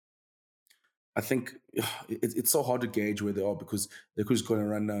Blacks, I think it's so hard to gauge where they are because they could just go and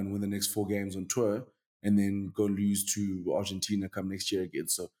run down and win the next 4 games on tour and then go lose to Argentina come next year again.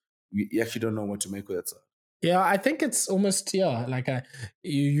 So you actually don't know what to make of that side. Yeah, I think it's almost like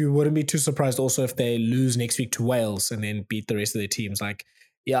you wouldn't be too surprised also if they lose next week to Wales and then beat the rest of their teams. Like,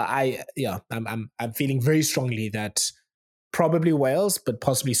 I'm feeling very strongly that probably Wales, but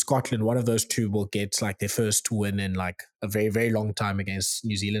possibly Scotland, one of those two will get like their first win in like a very, very long time against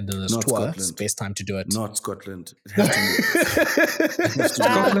New Zealand in this Not tour. Scotland. It's the best time to do it. Not Scotland. It has to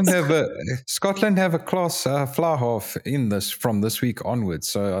be. Scotland have a class fly half in this from this week onwards,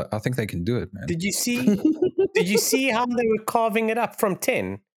 so I think they can do it, man. Did you see how they were carving it up from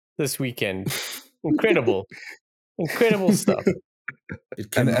 10 this weekend? Incredible stuff.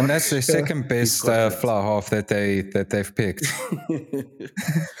 And that's the second best fly half that they've picked.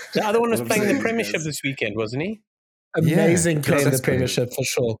 The other one was playing the Premiership this weekend, wasn't he? Amazing playing the Premiership for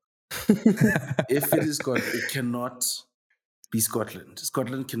sure. If it is Scotland, it cannot be Scotland.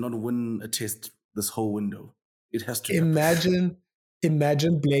 Scotland cannot win a test this whole window. It has to. Imagine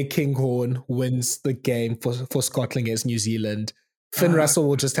Blake Kinghorn wins the game for Scotland against New Zealand. Finn Russell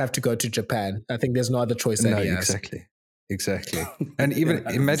will just have to go to Japan. I think there's no other choice that he has. Exactly. And even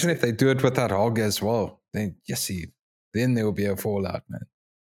imagine if they do it with that hog as well. Then there will be a fallout, man.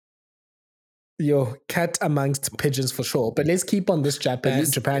 Yo, cat amongst pigeons for sure. But let's keep on this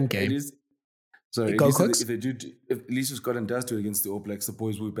Japan game. Sorry, Go at Kooks. If they do, at least if Scotland does do it against the All Blacks, the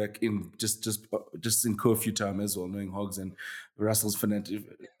boys will be back in just in curfew time as well, knowing Hogs and Russell's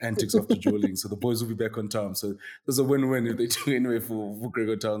antics after dueling. So the boys will be back on time. So there's a win-win if they do anyway for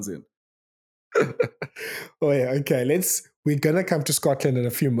Gregor Townsend. Oh yeah, okay. We're gonna come to Scotland in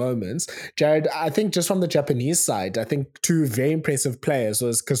a few moments. Jared, I think just from the Japanese side, I think 2 very impressive players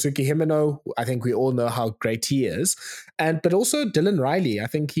was Kazuki Himeno. I think we all know how great he is, but also Dylan Riley. I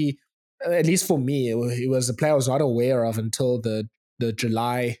think he, at least for me, he was a player I was not aware of until the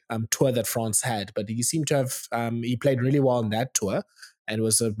July tour that France had. But he seemed to have he played really well on that tour and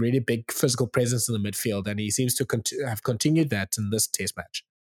was a really big physical presence in the midfield. And he seems to have continued that in this test match.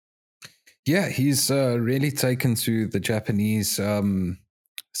 Yeah, he's really taken to the Japanese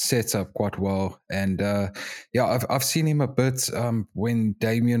setup quite well. And I've seen him a bit when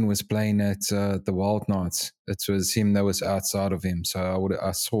Damien was playing at the Wild Knights. It was him that was outside of him. So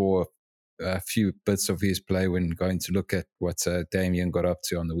I saw a few bits of his play when going to look at what Damien got up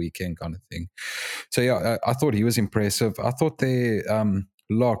to on the weekend kind of thing. So yeah, I thought he was impressive. I thought their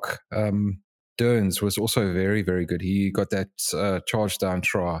lock, Derns, was also very, very good. He got that charge down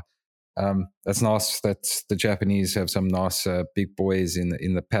try. That's nice that the Japanese have some nice big boys in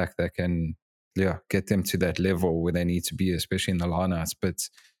the pack that can get them to that level where they need to be, especially in the lineouts. But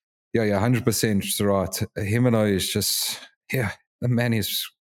 100% right. Himeno is just the man is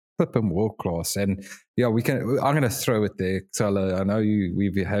flipping world class, and I'm going to throw it there, Thala. I know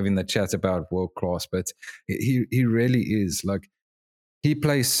we've been having the chat about world class, but he really is. Like, he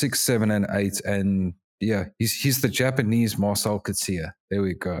plays 6, 7, and 8, and he's the Japanese Marcel Coetzee. There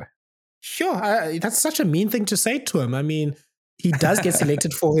we go. Sure, that's such a mean thing to say to him. I mean, he does get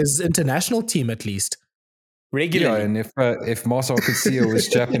selected for his international team at least. Regularly. Yeah, and if Marcel Coetzee was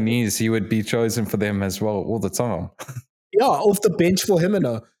Japanese, he would be chosen for them as well all the time. Yeah, off the bench for him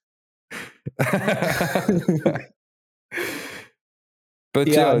and But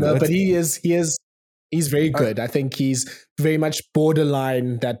but he's very good. I think he's very much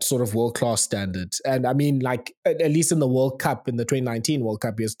borderline that sort of world-class standard. And I mean, like, at least in the World Cup, in the 2019 World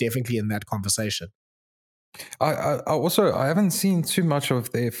Cup, he was definitely in that conversation. I haven't seen too much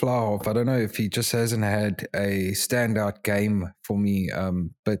of their flyhalf. I don't know if he just hasn't had a standout game for me.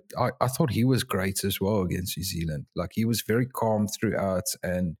 But I thought he was great as well against New Zealand. Like, he was very calm throughout,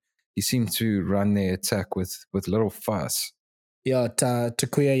 and he seemed to run their attack with little fuss. Yeah,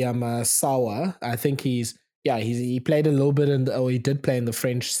 Takuya Yamasawa. I think he played a little bit he did play in the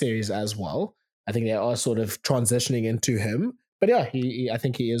French series as well. I think they are sort of transitioning into him. But yeah, I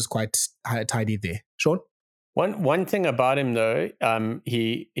think he is quite tidy there. Shaun? One thing about him though,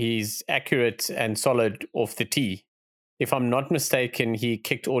 he's accurate and solid off the tee. If I'm not mistaken, he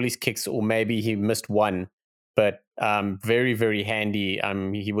kicked all his kicks, or maybe he missed one. But very, very handy.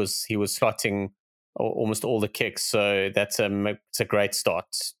 He was slotting almost all the kicks, so it's a great start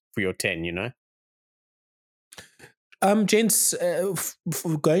for your 10. You know. Gents,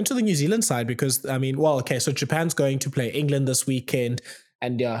 going to the New Zealand side, because so Japan's going to play England this weekend,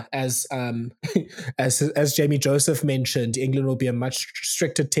 and yeah, as Jamie Joseph mentioned, England will be a much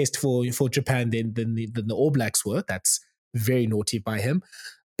stricter test for Japan than the All Blacks were. That's very naughty by him.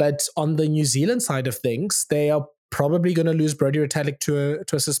 But on the New Zealand side of things, they are probably going to lose Brodie Retallick to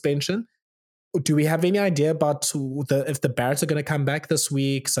a suspension. Do we have any idea about if the Barretts are going to come back this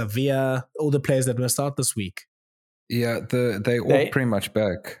week? Savia, all the players that missed out this week. Yeah, they all pretty much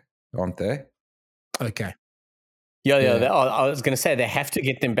back, aren't they? Okay. Yeah. I was going to say they have to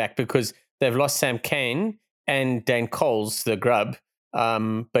get them back because they've lost Sam Cane and Dane Coles, the grub.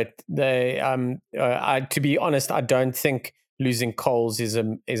 But they, to be honest, I don't think losing Coles is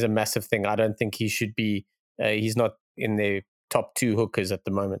a massive thing. I don't think he should be. He's not in the top 2 hookers at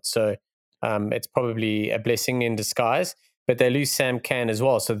the moment, so it's probably a blessing in disguise. But they lose Sam Cane as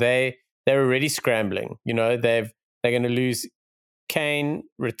well, so they're already scrambling. You know, they're going to lose Cane,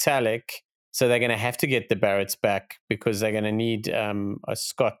 Retallick, so they're going to have to get the Barretts back because they're going to need a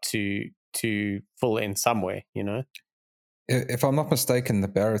Scott to fill in somewhere. You know. If I'm not mistaken, the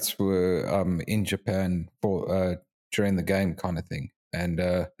Barretts were in Japan for during the game kind of thing, and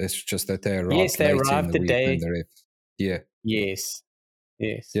it's just that they arrived. Yes, they arrived the day. Yeah. Yes.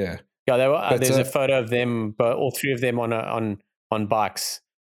 Yeah. Yeah, they were. There's a photo of them, but all 3 of them on bikes.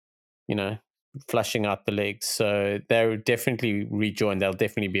 You know, flushing out the legs. So they're definitely rejoined. They'll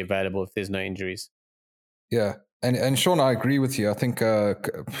definitely be available if there's no injuries. Yeah. And Shaun, I agree with you. I think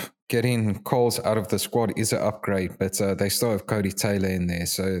getting Coles out of the squad is an upgrade, but they still have Cody Taylor in there.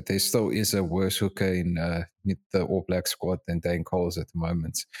 So there still is a worse hooker in the All Black squad than Dane Coles at the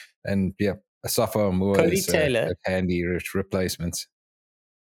moment. And yeah, Asafa Moore is a handy replacement.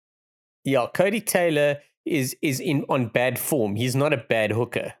 Yeah, Cody Taylor is on bad form. He's not a bad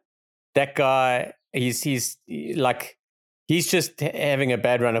hooker. That guy, he's just having a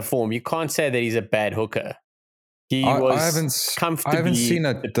bad run of form. You can't say that he's a bad hooker. He was comfortably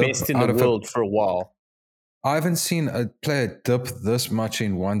the best in the world for a while. I haven't seen a player dip this much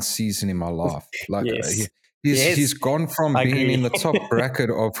in one season in my life. Like yes. He's gone from being in the top bracket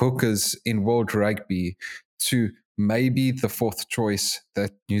of hookers in world rugby to maybe the 4th choice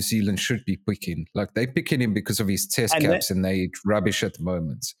that New Zealand should be picking. Like, they're picking him because of his test caps and they rubbish at the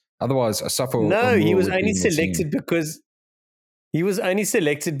moment. Otherwise, Asafa. No, he was only selected because there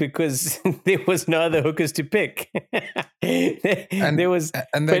was no other hookers to pick. and they go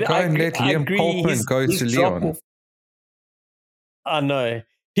and let Liam Colpin go to Leon. I know.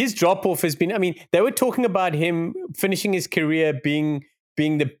 His drop-off has been, they were talking about him finishing his career being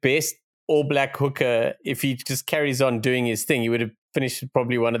the best All Black hooker. If he just carries on doing his thing, he would have finished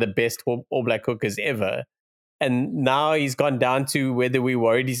probably one of the best All Black hookers ever. And now he's gone down to whether we're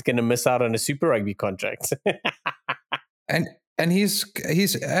worried he's going to miss out on a Super Rugby contract. And he's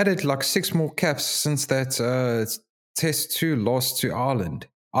added like 6 more caps since that Test 2 loss to Ireland.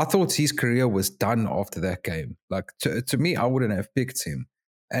 I thought his career was done after that game. Like, to me, I wouldn't have picked him.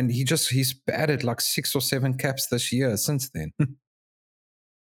 And he's added like 6 or 7 caps this year since then.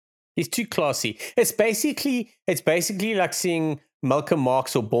 He's too classy. It's basically like seeing Malcolm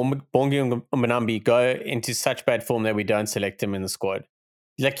Marx or Bongi Mnambi go into such bad form that we don't select him in the squad.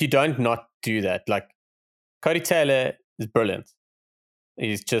 Like, you don't not do that. Like, Cody Taylor is brilliant.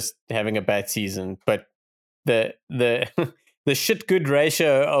 He's just having a bad season, but the shit good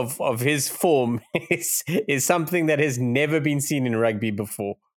ratio of his form is something that has never been seen in rugby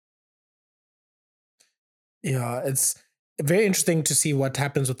before. Yeah, it's very interesting to see what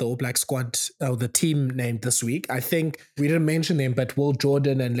happens with the All Black squad, or the team named this week. I think we didn't mention them, but Will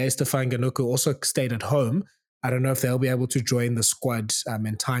Jordan and Leicester Fanganuku also stayed at home. I don't know if they'll be able to join the squad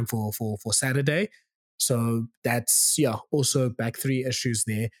in time for Saturday. So that's, also back 3 issues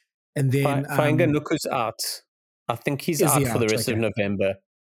there. And then Fanganuku's out. I think he's out for the rest of November,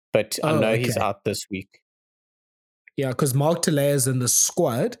 but I know he's out this week. Yeah, because Mark Talay is in the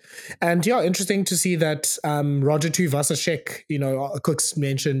squad. And yeah, interesting to see that Roger Tuvasashek, Kooks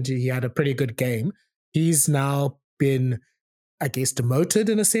mentioned he had a pretty good game. He's now been, I guess, demoted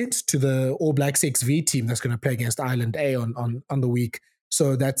in a sense to the All Blacks XV team that's going to play against Ireland A on the week.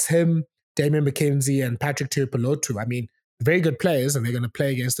 So that's him, Damian McKenzie, and Patrick Tuipulotu. I mean, very good players, and they're going to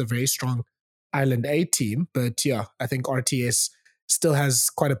play against a very strong Ireland A team. But yeah, I think RTS still has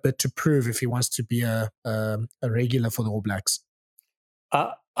quite a bit to prove if he wants to be a regular for the All Blacks.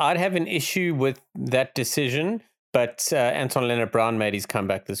 I'd have an issue with that decision, but Anton Leonard-Brown made his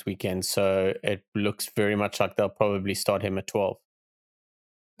comeback this weekend, so it looks very much like they'll probably start him at 12.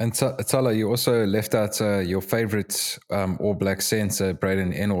 And Thala, you also left out your favourite All Black centre,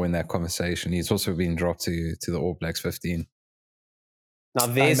 Braden Ennor, in that conversation. He's also been dropped to the All Blacks 15. Now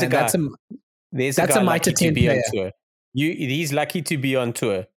there's a guy. There's a guy lucky to be on tour. He's lucky to be on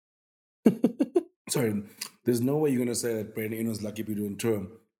tour. Sorry, there's no way you're going to say that Braden Ennor is lucky to be on tour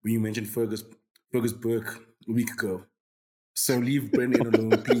when you mentioned Fergus Burke a week ago. So leave Braden Ennor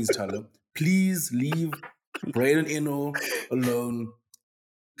alone, please, Thala. Please leave Braden Ennor alone.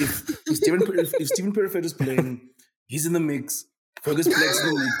 If Stephen Perifet is playing, he's in the mix. Fergus Black's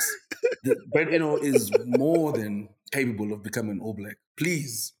in the mix. Braden Ennor is more than capable of becoming All Black.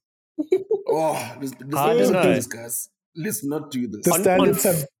 Please. Let's not do this, guys. Let's not do this.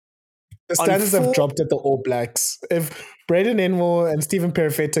 The standards have dropped at the All Blacks. If Braden Ennor and Stephen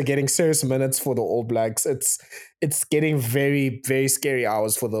Perifet are getting serious minutes for the All Blacks, it's getting very, very scary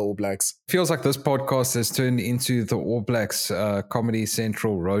hours for the All Blacks. Feels like this podcast has turned into the All Blacks Comedy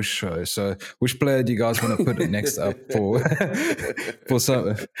Central roast show. So, which player do you guys want to put next up for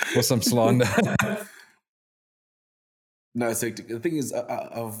some slander? No, it's hectic. The thing is,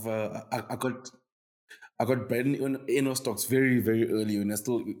 I got Braden Ennor stocks very, very early when they're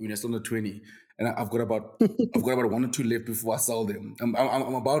still in the 20, and I've got about 1 or 2 left before I sell them. I'm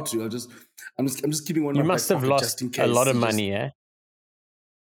about to. I'm just keeping one. You must have lost a lot of money, eh?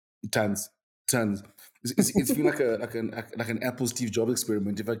 Tons. It's been like an Apple Steve Jobs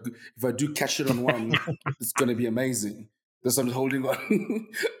experiment. If I do catch it on one, it's gonna be amazing. That's what I'm holding on.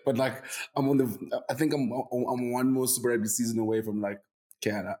 But I think I'm one more Super Rugby season away from I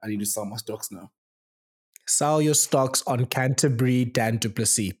need to sell my stocks now. Sell your stocks on Canterbury, Dan du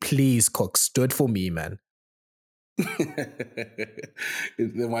Plessis. Please, Kooks. Do it for me, man.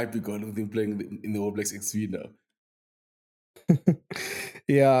 There might be gone with him playing in the All Blacks XV now.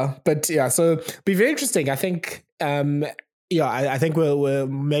 Yeah, but yeah, so be very interesting. I think, I think we'll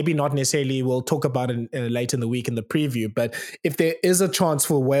maybe not necessarily, we'll talk about it late in the week in the preview, but if there is a chance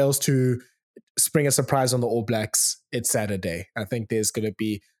for Wales to spring a surprise on the All Blacks, it's Saturday. I think there's going to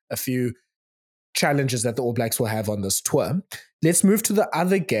be a few challenges that the All Blacks will have on this tour. Let's move to the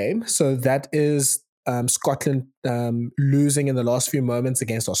other game. So that is Scotland losing in the last few moments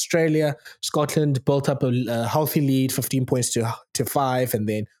against Australia. Scotland built up a healthy lead, 15 points to 5, and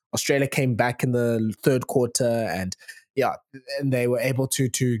then Australia came back in the third quarter, and they were able to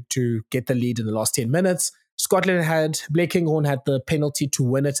get the lead in the last 10 minutes. Black Kinghorn had the penalty to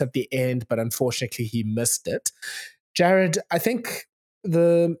win it at the end, but unfortunately he missed it. Jared, I think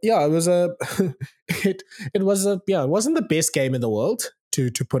it wasn't the best game in the world, to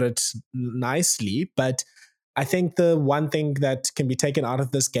put it nicely, but I think the one thing that can be taken out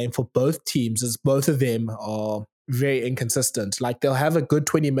of this game for both teams is both of them are very inconsistent. Like, they'll have a good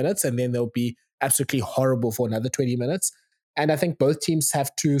 20 minutes and then they'll be absolutely horrible for another 20 minutes. And I think both teams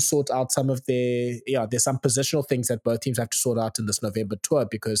have to sort out some of there's some positional things that both teams have to sort out in this November tour,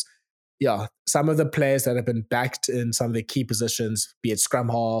 because some of the players that have been backed in some of the key positions, be it scrum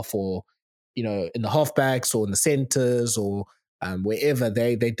half or, in the halfbacks or in the centers or wherever,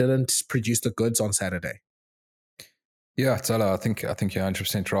 they didn't produce the goods on Saturday. Yeah, Thala, I think you're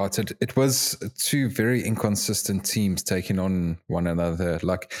 100% right. It was two very inconsistent teams taking on one another.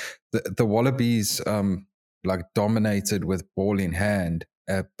 Like the Wallabies, dominated with ball in hand,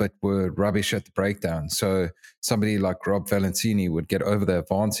 but were rubbish at the breakdown. So somebody like Rob Valentini would get over the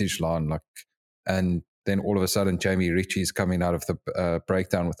advantage line, and then all of a sudden Jamie Ritchie's coming out of the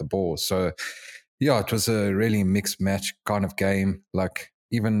breakdown with the ball. So it was a really mixed match kind of game. Like,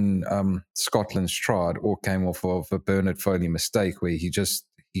 even Scotland's try all came off of a Bernard Foley mistake where he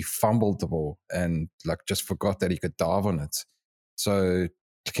fumbled the ball and just forgot that he could dive on it. So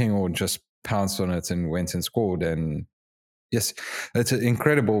Kinghorn just pounced on it and went and scored. And yes, it's an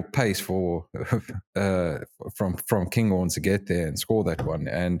incredible pace for from Kinghorn to get there and score that one.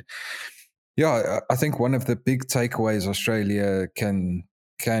 And I think one of the big takeaways Australia can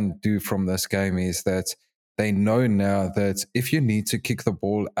do from this game is that they know now that if you need to kick the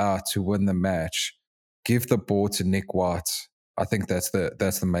ball out to win the match, give the ball to Nic White. I think that's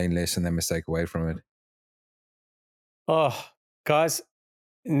the main lesson they must take away from it. Oh, guys,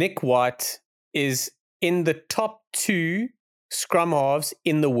 Nic White is in the top 2 scrum halves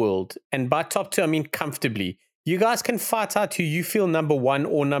in the world. And by top 2, I mean comfortably. You guys can fight out who you feel number 1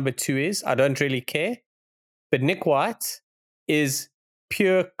 or number 2 is. I don't really care. But Nic White is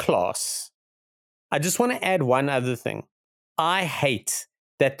pure class. I just want to add one other thing. I hate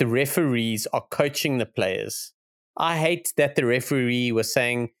that the referees are coaching the players. I hate that the referee was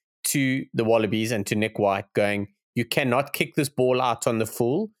saying to the Wallabies and to Nic White going, you cannot kick this ball out on the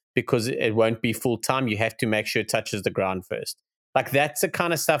full because it won't be full time. You have to make sure it touches the ground first. Like, that's the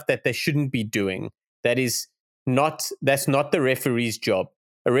kind of stuff that they shouldn't be doing. That's not the referee's job.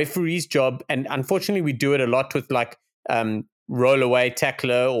 A referee's job, and unfortunately we do it a lot with like roll away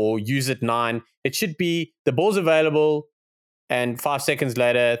tackler or use it 9. It should be the ball's available and 5 seconds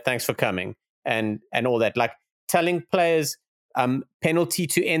later, thanks for coming and all that. Like telling players penalty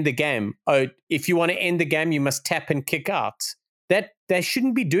to end the game. Oh, if you want to end the game, you must tap and kick out. That they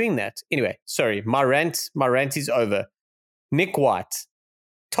shouldn't be doing that. Anyway, sorry, my rant is over. Nic White,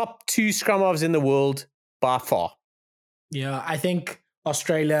 top 2 scrum halves in the world by far. Yeah, I think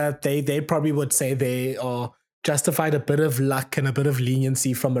Australia, they probably would say they are justified a bit of luck and a bit of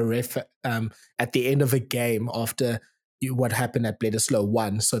leniency from a ref at the end of a game after what happened at Bledisloe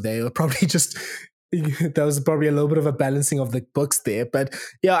 1. So they were probably just, there was probably a little bit of a balancing of the books there. But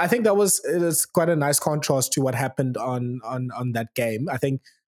yeah, I think it was quite a nice contrast to what happened on that game. I think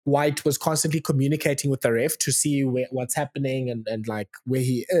White was constantly communicating with the ref to see what's happening and like where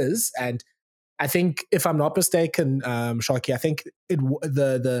he is. And I think, if I'm not mistaken, Sharky, I think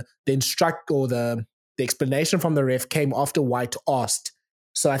the instruct or the explanation from the ref came after White asked.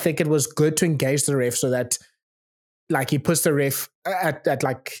 So I think it was good to engage the ref so that like he puts the ref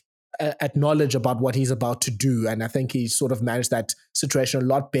at knowledge about what he's about to do. And I think he sort of managed that situation a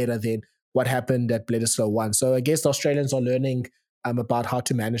lot better than what happened at Bledisloe 1. So I guess the Australians are learning about how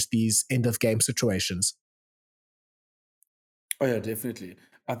to manage these end of game situations. Oh yeah, definitely.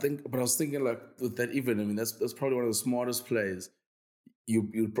 I think, but I was thinking like with that event, I mean, that's probably one of the smartest plays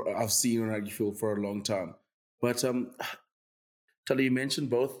I've seen on rugby field for a long time. But Thala, you mentioned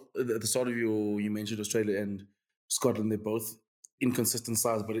both at the start of you mentioned Australia and Scotland. They're both inconsistent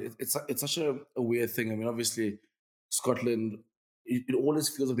sides, but it's such a weird thing. I mean, obviously Scotland, it always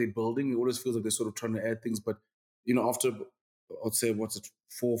feels like they're building. It always feels like they're sort of trying to add things. But after I'd say 4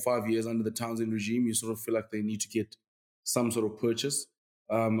 or 5 years under the Townsend regime, you sort of feel like they need to get some sort of purchase.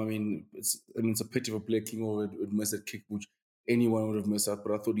 I mean, it's a pity for Black Kinghorn would miss that kick, which anyone would have missed out.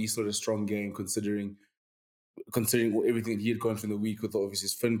 But I thought he still had a strong game considering everything he had gone through in the week with obviously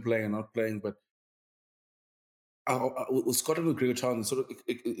his fin playing and not playing. But with Scotland with Gregor Charlton,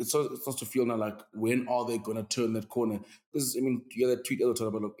 it starts to feel now like, when are they going to turn that corner? Because I mean, you had that tweet other time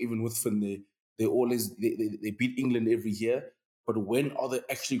about, look, even with Finn, they always they beat England every year. But when are they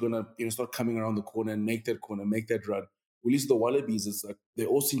actually going to start coming around the corner and make that run? At least the Wallabies, it's like they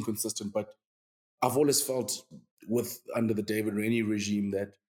all seem consistent, but I've always felt under the David Rennie regime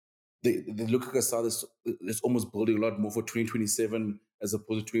that they look like a side that's almost building a lot more for 2027 as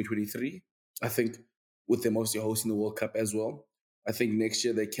opposed to 2023. I think with them obviously hosting the World Cup as well, I think next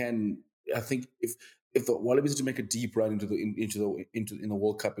year they can. I think if the Wallabies are to make a deep run into the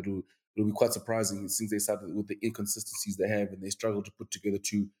World Cup, it'll be quite surprising since they started with the inconsistencies they have and they struggle to put together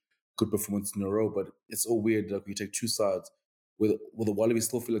 2 good performances in a row. But it's all weird. Like, you take 2 sides where the Wallabies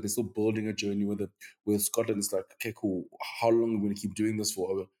still feel like they're still building a journey. With Scotland, it's like, okay, cool. How long are we going to keep doing this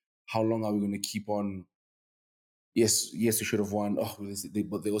for? How long are we going to keep on? Yes, we should have won. Oh,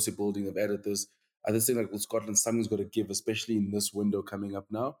 but they're also building. They've added this. I just think like with Scotland, something's got to give, especially in this window coming up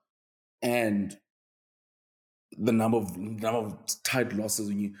now, and the number of tight losses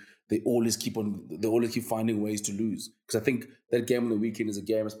when they always keep finding ways to lose. Because I think that game on the weekend is a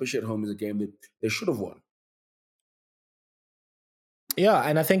game, especially at home, is a game that they should have won. Yeah,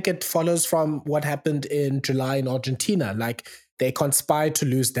 and I think it follows from what happened in July in Argentina. Like, they conspired to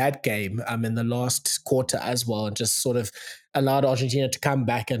lose that game in the last quarter as well, and just sort of allowed Argentina to come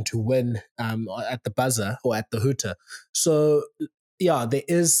back and to win at the buzzer or at the hooter. So yeah, there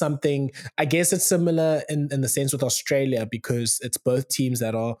is something, I guess it's similar in the sense with Australia, because it's both teams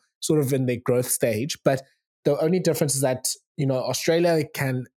that are sort of in their growth stage. But the only difference is that, Australia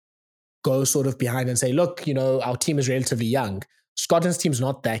can go sort of behind and say, look, our team is relatively young. Scotland's team's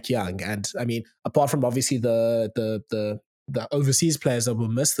not that young. And I mean, apart from obviously the overseas players that were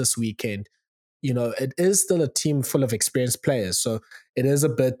missed this weekend, it is still a team full of experienced players. So it is a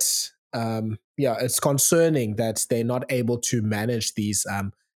bit, it's concerning that they're not able to manage these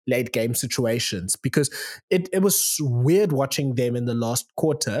late game situations, because it was weird watching them in the last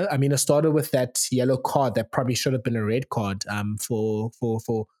quarter. I mean, it started with that yellow card that probably should have been a red card for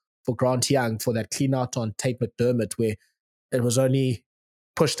Grant Young for that clean out on Tate McDermott, where it was only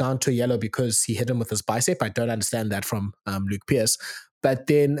pushed down to yellow because he hit him with his bicep. I don't understand that from Luke Pierce. But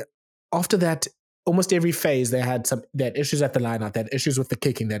then after that, almost every phase they had issues at the lineout, they had issues with the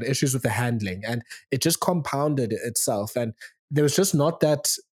kicking, they had issues with the handling, and it just compounded itself. And there was just not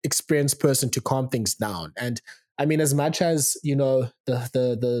that experienced person to calm things down. And I mean, as much as, you know,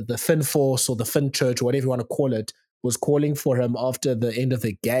 the Finn Force or the Finn Church or whatever you want to call it was calling for him after the end of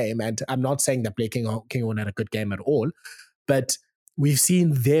the game, and I'm not saying that Blake Kinghorn had a good game at all, but we've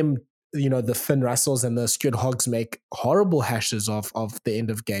seen them, you know, the Finn Russells and the Stuart Hoggs make horrible hashes of the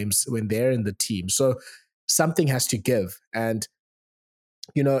end of games when they're in the team. So something has to give. And,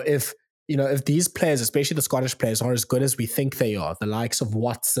 if these players, especially the Scottish players, are as good as we think they are, the likes of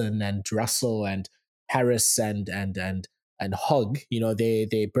Watson and Russell and Harris and Hogg,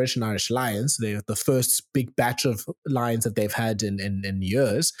 they're British and Irish Lions. They're the first big batch of Lions that they've had in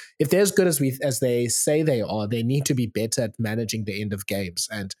years. If they're as good as they say they are, they need to be better at managing the end of games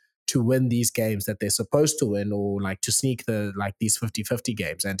and to win these games that they're supposed to win, or like to sneak these 50-50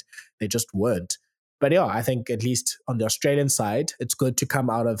 games, and they just weren't. But yeah, I think at least on the Australian side, it's good to come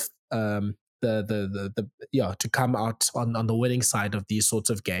out of to come out on the winning side of these sorts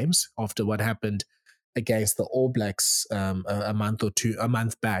of games after what happened against the All Blacks a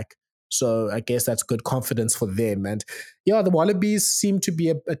month back. So I guess that's good confidence for them. And yeah, the Wallabies seem to be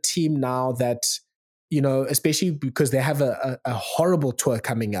a team now that, especially because they have a horrible tour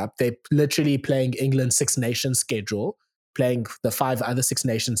coming up. They're literally playing England's Six Nations schedule, playing the 5 other Six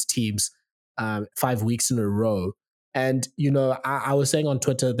Nations teams 5 weeks in a row. And, I was saying on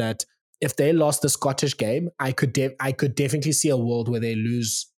Twitter that if they lost the Scottish game, I could definitely see a world where they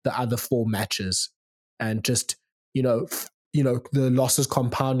lose the other 4 matches, and just, the losses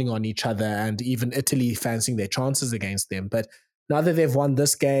compounding on each other, and even Italy fancying their chances against them. But now that they've won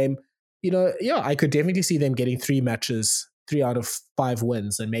this game, I could definitely see them getting 3 matches, 3 out of 5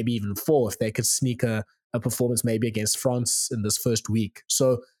 wins, and maybe even 4 if they could sneak a performance maybe against France in this first week.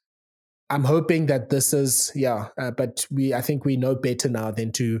 So I'm hoping that this is, but I think we know better now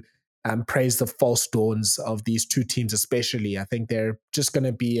than to praise the false dawns of these 2 teams especially. I think they're just going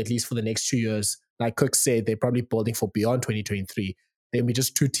to be, at least for the next 2 years, like Kooks said, they're probably building for beyond 2023. They'll be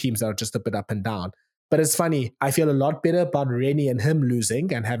just 2 teams that are just a bit up and down. But it's funny, I feel a lot better about Rennie and him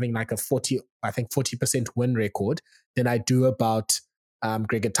losing and having like a 40% win record than I do about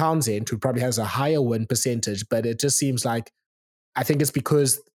Gregor Townsend, who probably has a higher win percentage. But it just seems like, I think it's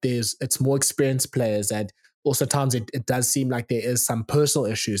because it's more experienced players, and also Townsend, it does seem like there is some personal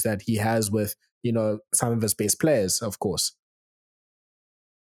issues that he has with, some of his best players, of course.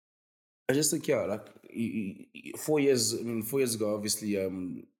 I just think, 4 years ago, obviously,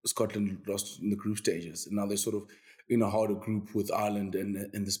 Scotland lost in the group stages, and now they're sort of in a harder group with Ireland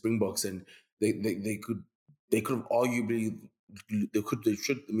and the Springboks, and they could have arguably, they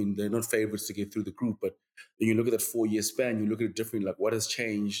should. I mean, they're not favourites to get through the group, but when you look at that 4-year span, you look at it differently. Like, what has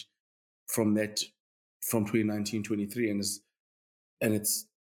changed from 2019-23, and it's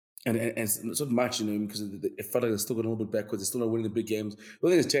not much, because it felt like they're still going a little bit backwards. They're still not winning the big games. The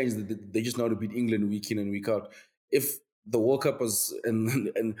only thing that's changed is that they just know how to beat England week in and week out. If the World Cup was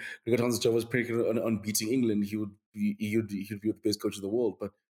and Gregor Townsend's job was predicated on beating England, he would be the best coach in the world.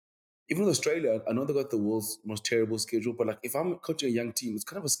 But even with Australia, I know they got the world's most terrible schedule. But like, if I'm coaching a young team, it's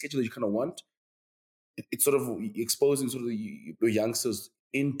kind of a schedule that you kind of want. It's sort of exposing sort of the youngsters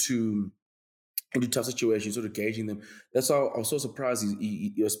into tough situations, sort of gauging them. That's how I was so surprised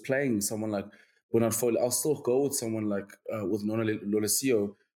he was playing someone like Bernard Foley. I'll still go with someone like with Nona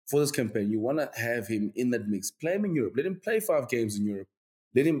Lolesio for this campaign. You want to have him in that mix. Play him in Europe. Let him play 5 games in Europe.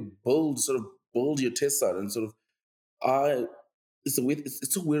 Let him build your test out, and sort of. It's so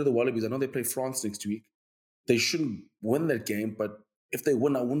weird of the Wallabies. I know they play France next week. They shouldn't win that game, but if they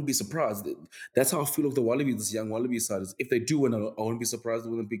win, I wouldn't be surprised. That's how I feel of the Wallabies, this young Wallabies side. Is if they do win, I wouldn't be surprised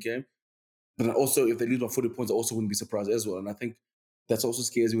to win a big game. But then also, if they lose by 40 points, I also wouldn't be surprised as well. And I think that's also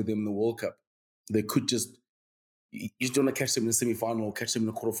scares me with them in the World Cup. They could you just don't want to catch them in the semi-final or catch them in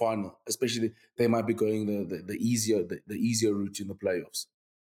the quarterfinal. Especially, they might be going the easier route in the playoffs.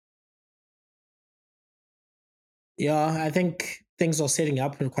 Yeah, I think things are setting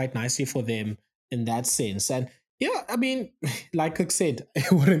up quite nicely for them in that sense. And yeah, I mean, like Cook said,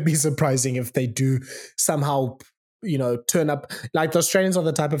 it wouldn't be surprising if they do somehow, turn up. Like, the Australians are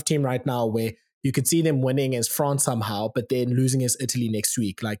the type of team right now where you could see them winning as France somehow, but then losing as Italy next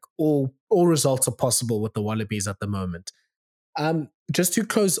week. Like, all results are possible with the Wallabies at the moment. just to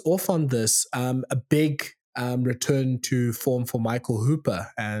close off on this, a big return to form for Michael Hooper.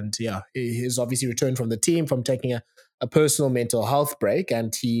 And yeah, he's obviously returned from the team from taking a personal mental health break.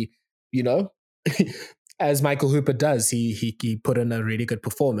 And he, you know, as Michael Hooper does, he put in a really good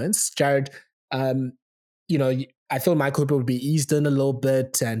performance. Jared, you know, I thought Michael Hooper would be eased in a little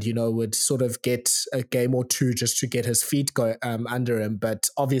bit and, you know, would sort of get a game or two just to get his feet under him. But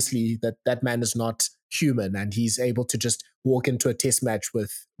obviously that man is not human and he's able to just walk into a test match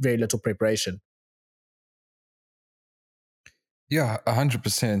with very little preparation. Yeah,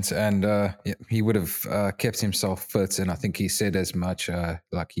 100%. And he would have kept himself fit. And I think he said as much,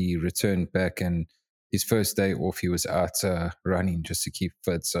 like he returned back and his first day off, he was out running just to keep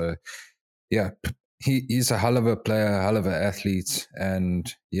fit. So, yeah, he's a hell of a player, a hell of an athlete.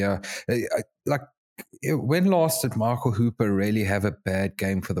 And, yeah, when last did Michael Hooper really have a bad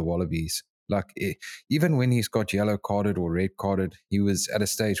game for the Wallabies? Like, even when he's got yellow carded or red carded, he was at a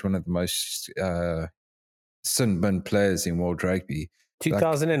stage one of the most sin bin players in world rugby.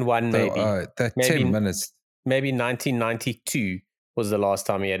 2001, maybe. That 10 minutes. Maybe 1992 was the last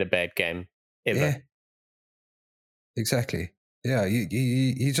time he had a bad game ever. Yeah, exactly. Yeah,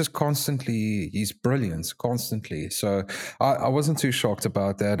 he just constantly, he's brilliant, constantly. So I wasn't too shocked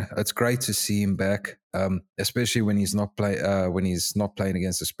about that. It's great to see him back, especially when he's not playing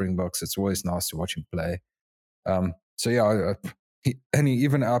against the Springboks. It's always nice to watch him play. So yeah, he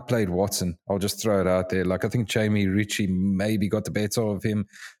even outplayed Watson. I'll just throw it out there. Like I think Jamie Ritchie maybe got the better of him,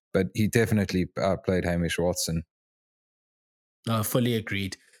 but he definitely outplayed Hamish Watson. Fully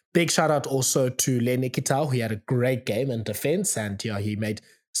agreed. Big shout out also to Len Ikitau. He had a great game in defense and yeah, he made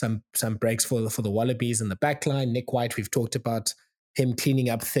some breaks for the Wallabies in the back line. Nic White, we've talked about him cleaning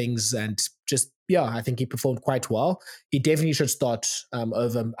up things and just, yeah, I think he performed quite well. He definitely should start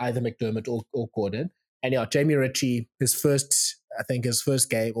over either McDermott or Gordon. And yeah, Jamie Ritchie, his first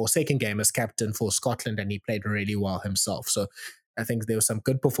game or second game as captain for Scotland, and he played really well himself. So I think there were some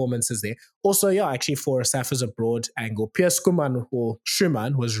good performances there. Also, yeah, actually for a Saffers Abroad angle, Pierre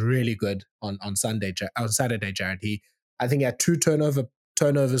Schumann was really good on Saturday, Jared. I think he had 2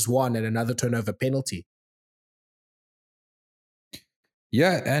 turnovers won and another turnover penalty.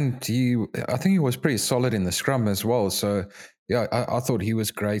 Yeah, and I think he was pretty solid in the scrum as well. So yeah, I thought he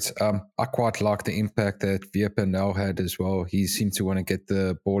was great. I quite like the impact that Viepa now had as well. He seemed to want to get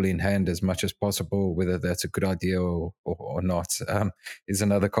the ball in hand as much as possible. Whether that's a good idea or not is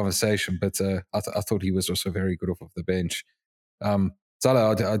another conversation. But I thought he was also very good off of the bench.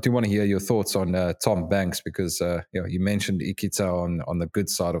 Thala, I do want to hear your thoughts on Tom Banks because you mentioned Ikita on the good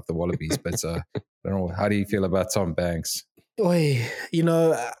side of the Wallabies, but I don't know, how do you feel about Tom Banks? Oi,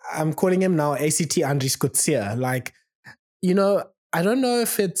 I'm calling him now ACT Andries Coetzee. Like, I don't know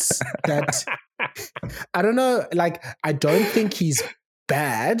if it's that. I don't know. Like, I don't think he's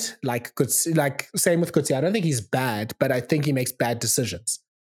bad. Like same with Coetzee. I don't think he's bad, but I think he makes bad decisions.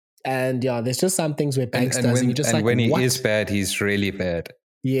 And yeah, there's just some things where Banks does, and you're just like, when he what? is bad, he's really bad.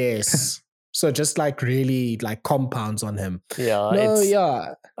 Yes. So just like really like compounds on him.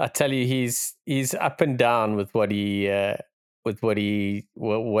 Yeah. I tell you, he's up and down with what he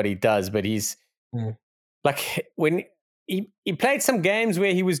does, but he's like when he played some games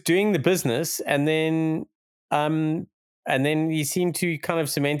where he was doing the business, and then he seemed to kind of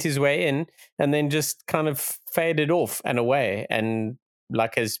cement his way in, and then just kind of faded off and away, and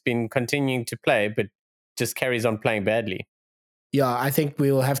like has been continuing to play, but just carries on playing badly. Yeah, I think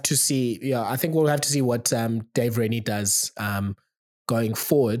we will have to see. Yeah, I think we'll have to see what Dave Rennie does going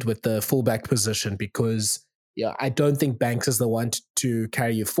forward with the fullback position, because I don't think Banks is the one to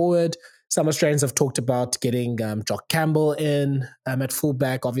carry you forward. Some Australians have talked about getting Jock Campbell in at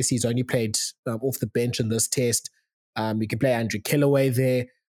fullback. Obviously, he's only played off the bench in this test. You can play Andrew Kellaway there.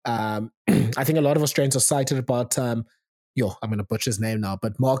 I think a lot of Australians are excited about, I'm going to butcher his name now,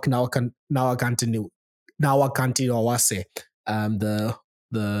 but Mark Nawakanti Nawase, the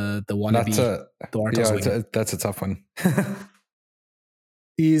Wallaby. That's a tough one.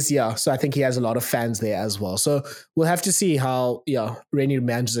 So I think he has a lot of fans there as well. So we'll have to see how Rennie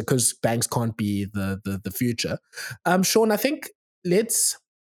manages it, because Banks can't be the future. Shaun, I think let's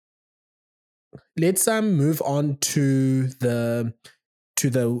move on to the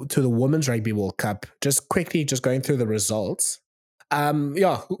Women's Rugby World Cup. Just quickly, just going through the results.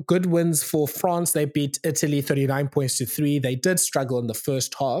 Good wins for France. They beat Italy 39 points to 3. They did struggle in the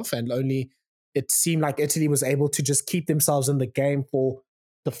first half, and it seemed like Italy was able to just keep themselves in the game for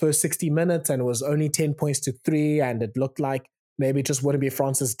the first 60 minutes, and it was only 10 points to 3, and it looked like maybe it just wouldn't be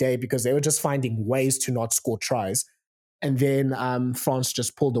France's day because they were just finding ways to not score tries. And then France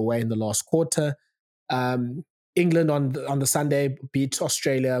just pulled away in the last quarter. England on the Sunday beat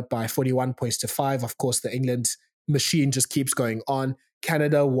Australia by 41 points to 5. Of course, the England machine just keeps going on.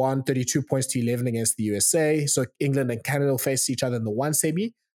 Canada won 32 points to 11 against the USA. So England and Canada will face each other in the one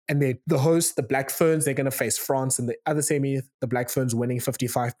semi. And the host, the Black Ferns, they're going to face France in the other semi. The Black Ferns winning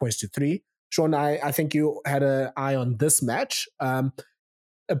 55 points to 3. Shaun, I think you had an eye on this match.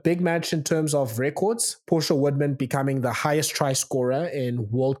 A big match in terms of records. Portia Woodman becoming the highest try scorer in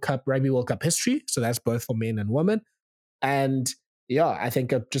Rugby World Cup history. So that's both for men and women. And yeah, I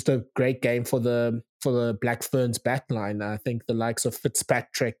think just a great game for the Black Ferns backline. I think the likes of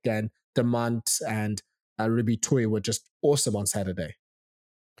Fitzpatrick and Demont and Ruby Toy were just awesome on Saturday.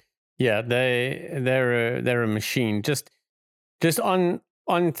 Yeah, they're a machine. Just on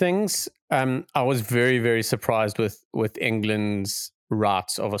things. I was very, very surprised with England's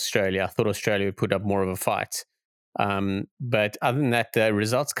rout of Australia. I thought Australia would put up more of a fight. But other than that, the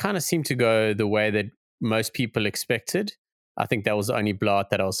results kind of seem to go the way that most people expected. I think that was the only blowout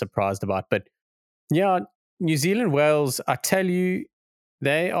that I was surprised about. But yeah, New Zealand, Wales, I tell you,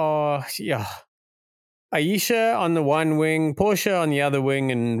 they are, Aisha on the one wing, Portia on the other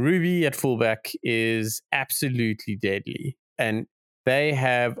wing, and Ruby at fullback is absolutely deadly. And they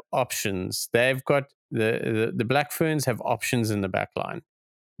have options. They've got the Black Ferns have options in the back line.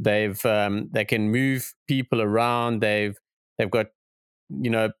 They can move people around. They've got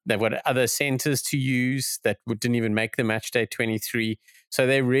they've got other centers to use that didn't even make the match day 23. So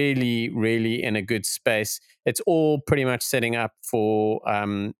they're really, really in a good space. It's all pretty much setting up for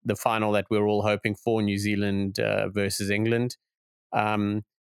the final that we're all hoping for, New Zealand versus England.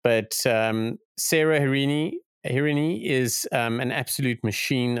 But Sarah Hirini is an absolute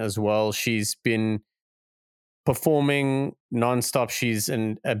machine as well. She's been performing nonstop. She's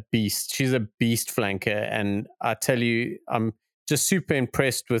a beast. She's a beast flanker, and I tell you, I'm just super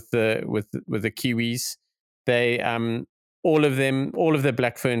impressed with the Kiwis. They all of the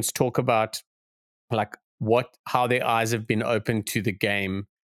Black Ferns talk about like how their eyes have been opened to the game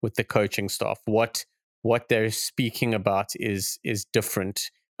with the coaching staff. What they're speaking about is different.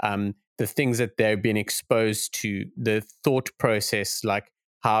 The things that they've been exposed to, the thought process, like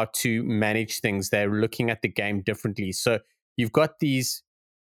how to manage things. They're looking at the game differently. So you've got these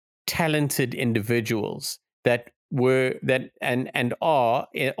talented individuals that are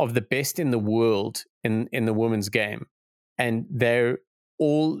of the best in the world in the women's game. And they're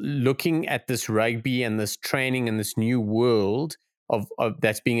all looking at this rugby and this training and this new world of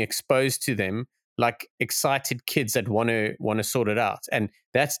that's being exposed to them, like excited kids that want to sort it out. And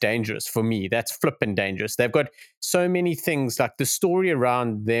that's dangerous for me. That's flippin' dangerous. They've got so many things, like the story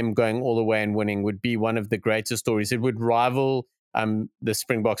around them going all the way and winning would be one of the greatest stories. It would rival the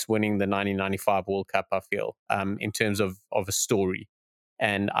Springboks winning the 1995 World Cup, I feel, in terms of a story.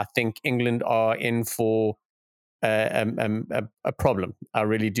 And I think England are in for a problem. I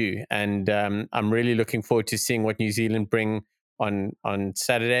really do. And I'm really looking forward to seeing what New Zealand bring on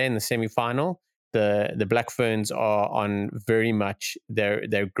Saturday in the semi-final. The Black Ferns are on very much,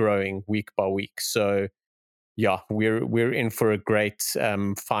 they're growing week by week. So yeah, we're in for a great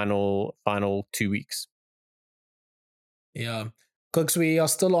final 2 weeks. Yeah. Kooks, we are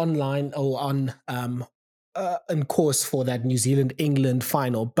still online or on in course for that New Zealand-England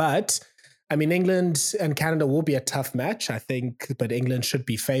final. But I mean, England and Canada will be a tough match, I think, but England should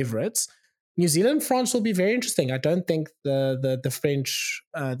be favorites. New Zealand, France will be very interesting. I don't think the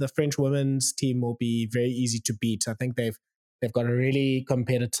French women's team will be very easy to beat. I think they've got a really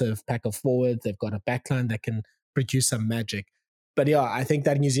competitive pack of forwards. They've got a backline that can produce some magic. But yeah, I think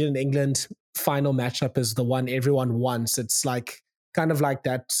that New Zealand-England final matchup is the one everyone wants. It's like kind of like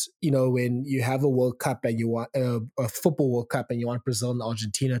that, when you have a World Cup and you want a football World Cup and you want Brazil and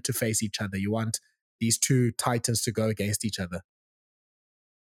Argentina to face each other. You want these two titans to go against each other.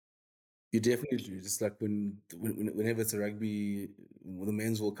 You definitely do. Just like whenever it's a rugby, the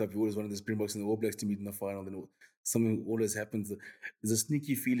men's World Cup, you always wanted the Springboks and the All Blacks to meet in the final. Then something always happens. There's a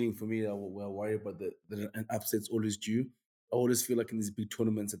sneaky feeling for me that we're worried about that an upset's always due. I always feel like in these big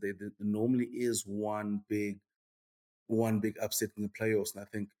tournaments that there normally is one big upset in the playoffs, and I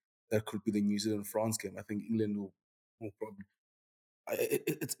think that could be the New Zealand-France game. I think England will probably.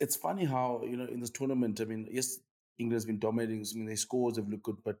 It's funny how in this tournament. I mean, yes, England has been dominating. I mean, their scores have looked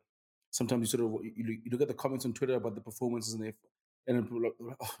good, but sometimes you look at the comments on Twitter about the performances and people are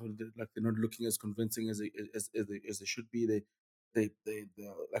like they're not looking as convincing as they should be. They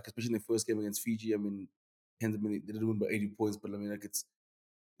like, especially in their first game against Fiji. I mean, they didn't win by 80 points, but I mean, like, it's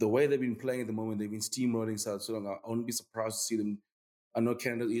the way they've been playing at the moment. They've been steamrolling South Sudan. I wouldn't be surprised to see them. I know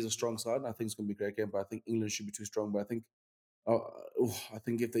Canada is a strong side, and I think it's going to be a great game, but I think England should be too strong. But I think I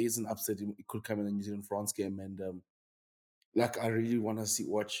think if there is an upset, it could come in the New Zealand-France game. And I really want to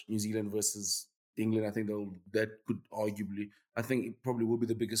watch New Zealand versus England. I think that could arguably, I think it probably will be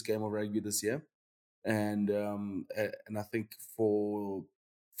the biggest game of rugby this year. And I think for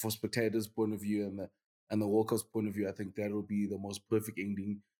spectators' point of view and the World Cup's point of view, I think that will be the most perfect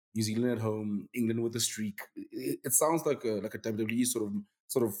ending. New Zealand at home, England with a streak. It sounds like a WWE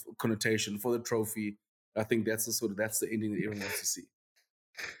sort of connotation for the trophy. I think that's the ending that everyone wants to see.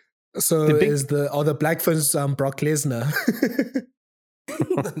 So are the Black Ferns Brock Lesnar?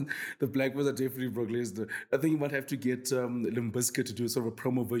 The Black Ferns are definitely Brock Lesnar. I think you might have to get Limp Bizkit to do sort of a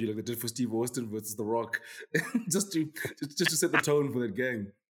promo version like they did for Steve Austin versus The Rock, just to set the tone for that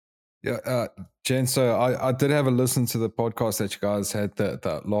game. Yeah, Jen, so I did have a listen to the podcast that you guys had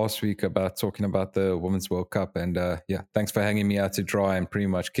that last week about talking about the Women's World Cup. And thanks for hanging me out to dry and pretty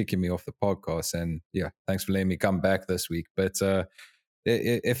much kicking me off the podcast. And thanks for letting me come back this week. But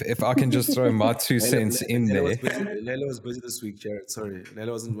if I can just throw my 2 cents in there. Layla was busy this week, Jared. Sorry.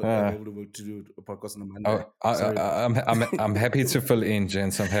 Layla wasn't able to do a podcast on a Monday. I'm happy to fill in,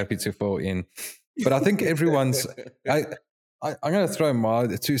 gents. I'm happy to fill in. But I think everyone's... I'm going to throw my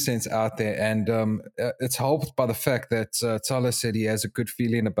 2 cents out there, and it's helped by the fact that Thala said he has a good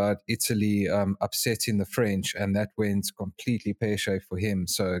feeling about Italy upsetting the French, and that went completely pear-shaped for him.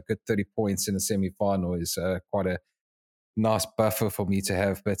 So a good 30 points in the semi-final is quite a nice buffer for me to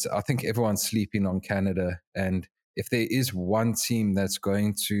have. But I think everyone's sleeping on Canada, and if there is one team that's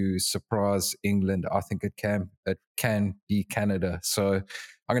going to surprise England, I think it can be Canada. So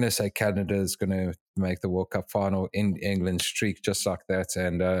I'm going to say Canada is going to make the World Cup final in England's streak just like that.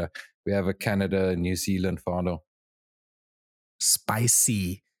 And we have a Canada-New Zealand final.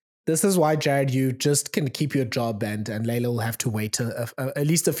 Spicy. This is why, Jared, you just can keep your job and Layla will have to wait at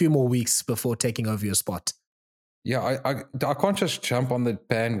least a few more weeks before taking over your spot. Yeah, I can't just jump on the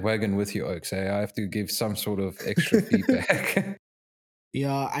bandwagon with you, Oaks. I have to give some sort of extra feedback.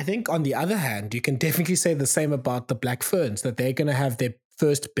 Yeah, I think on the other hand, you can definitely say the same about the Black Ferns, that they're going to have their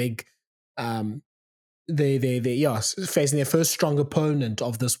first big, facing their first strong opponent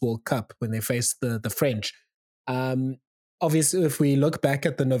of this World Cup when they face the French. Obviously, if we look back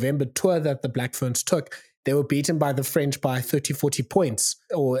at the November tour that the Black Ferns took, they were beaten by the French by 30, 40 points,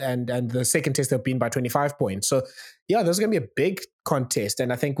 and the second test they were beaten by 25 points. So, yeah, there's going to be a big contest,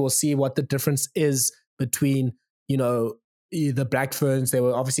 and I think we'll see what the difference is between, the Black Ferns. They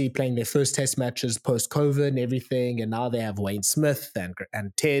were obviously playing their first test matches post-COVID and everything, and now they have Wayne Smith and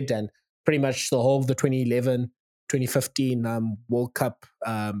Ted and pretty much the whole of the 2011, 2015 World Cup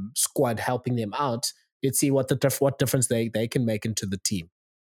squad helping them out. Let's see what difference they can make into the team.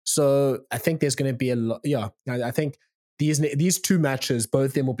 So I think there's going to be a lot. Yeah, I think these two matches, both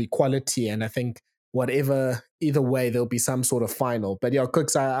of them will be quality, and I think either way, there'll be some sort of final. But yeah,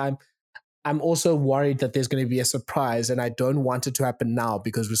 Kooks, I'm also worried that there's going to be a surprise, and I don't want it to happen now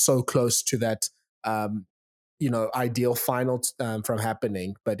because we're so close to that, ideal final from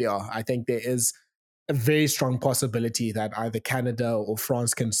happening. But yeah, I think there is a very strong possibility that either Canada or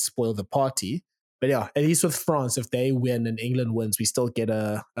France can spoil the party. But yeah, at least with France, if they win and England wins, we still get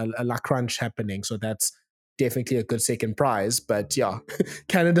a la crunch happening. So that's definitely a good second prize. But yeah,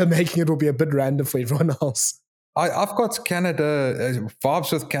 Canada making it will be a bit random for everyone else. I've got Canada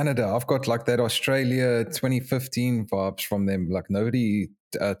vibes with Canada. I've got like that Australia 2015 vibes from them. Like nobody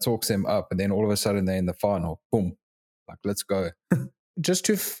talks them up, and then all of a sudden they're in the final. Boom! Like let's go. Just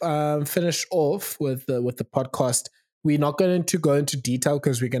to finish off with the podcast, we're not going to go into detail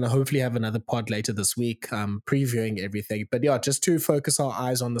because we're going to hopefully have another pod later this week previewing everything. But yeah, just to focus our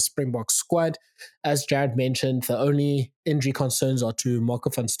eyes on the Springbok squad. As Jared mentioned, the only injury concerns are to Marco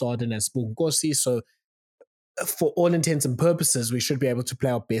van Staden and Spungkosi. So for all intents and purposes, we should be able to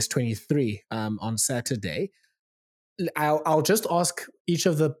play our best 23 on Saturday. I'll just ask each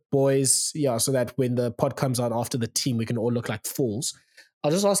of the boys, so that when the pod comes out after the team, we can all look like fools.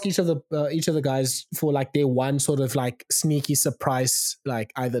 I'll just ask each of the guys for like their one sort of like sneaky surprise,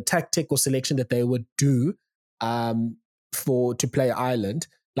 like either tactic or selection that they would do to play Ireland.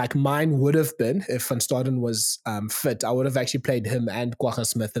 Like mine would have been, if Van Staden was fit, I would have actually played him and Kwagga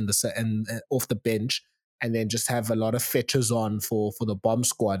Smith off the bench, and then just have a lot of fetchers on for the bomb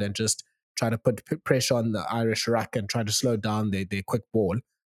squad and just try to put pressure on the Irish ruck and try to slow down their quick ball.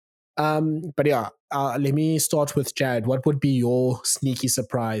 But yeah, let me start with Jared. What would be your sneaky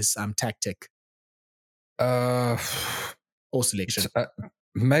surprise tactic? Or selection?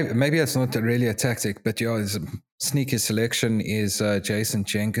 Maybe it's not really a tactic, but sneaky selection is Jason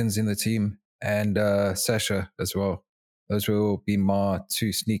Jenkins in the team and Sasha as well. Those will be my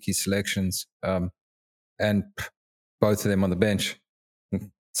two sneaky selections. And both of them on the bench.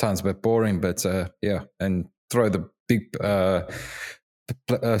 Sounds a bit boring, but yeah, and throw the big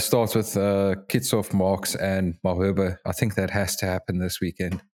starts with Kitsoff, Marks, and Malherbe. I think that has to happen this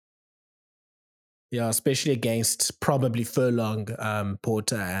weekend. Yeah, especially against probably Furlong,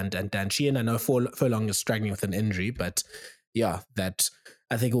 Porter, and Dan Sheehan. I know Furlong is struggling with an injury, but yeah, that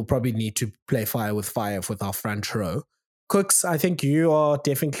I think we'll probably need to play fire with our front row. Kooks, I think you are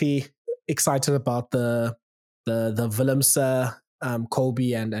definitely excited about the Willems,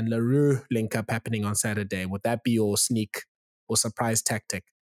 Colby and LaRue link up happening on Saturday. Would that be your sneak or surprise tactic?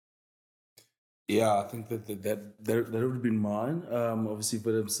 Yeah, I think that would have been mine. Obviously,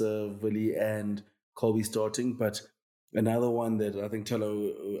 Willems, Willie, and Colby starting, but another one that I think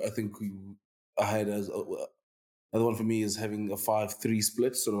I had as another one for me is having a 5-3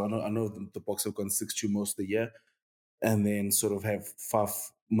 split. Sort of, I know the Boks have gone 6-2 most of the year, and then sort of have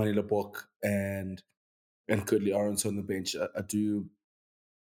Faf, Manie Libbok, and Curtly Arons on the bench. I do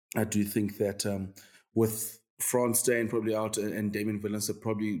think that with France staying probably out and Damien Willems are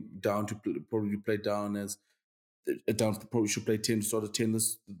probably down to probably play down as down probably should play 10 start at 10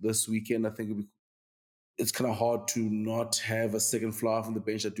 this weekend. I think it's kind of hard to not have a second fly from the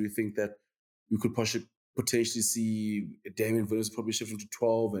bench. I do think that we could potentially see Damien Willems probably shifting to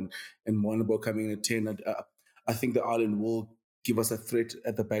 12 and Monaco coming in at 10. I think the Ireland will give us a threat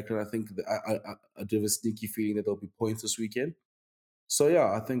at the background. I think I do have a sneaky feeling that there'll be points this weekend. So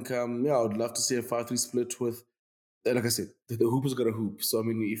yeah, I think I would love to see a 5-3 split with, like I said, the hoopers got to hoop. So I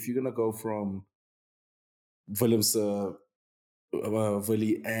mean, if you're gonna go from Willems,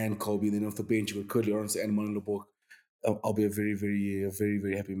 Willie and Colby, then off the bench you got Curtly Arons and Manie Libbok, I'll be a very, very, very,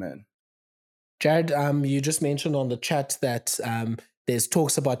 very happy man. Jared, you just mentioned on the chat that there's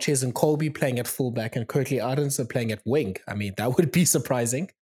talks about Ches and Colby playing at fullback and Curtly Arons are playing at wing. I mean, that would be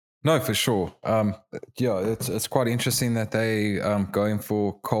surprising. No, for sure. Yeah, it's quite interesting that they going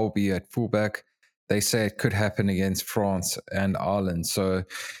for Colby at fullback. They say it could happen against France and Ireland. So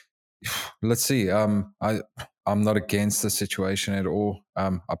let's see. I'm not against the situation at all.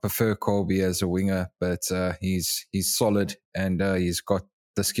 I prefer Colby as a winger, but he's solid and he's got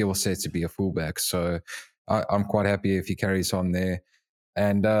the skill set to be a fullback. So I'm quite happy if he carries on there.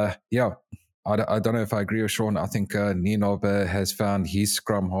 And yeah. I don't know if I agree with Shaun. I think Nienobe has found his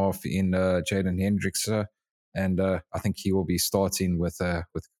scrum half in Jaden Hendricks, and I think he will be starting with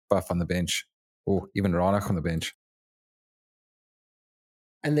Buff on the bench, or even Ranach on the bench.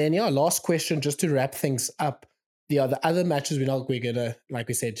 And then, yeah, last question, just to wrap things up. The other matches we're going to, like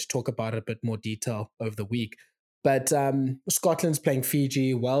we said, talk about a bit more detail over the week. But Scotland's playing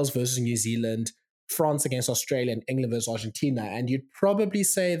Fiji, Wales versus New Zealand, France against Australia, and England versus Argentina. And you'd probably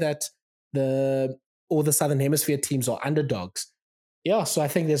say that all the Southern Hemisphere teams are underdogs. Yeah, so I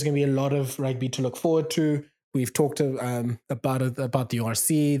think there's going to be a lot of rugby to look forward to. We've talked about the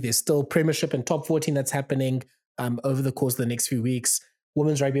RC. There's still Premiership and Top 14 that's happening over the course of the next few weeks.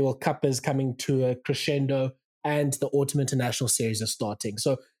 Women's Rugby World Cup is coming to a crescendo, and the Autumn International Series is starting.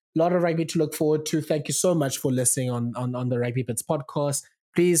 So a lot of rugby to look forward to. Thank you so much for listening on the Rugby Bits podcast.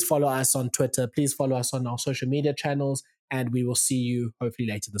 Please follow us on Twitter. Please follow us on our social media channels, and we will see you hopefully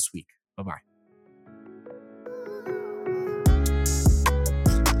later this week. Bye-bye.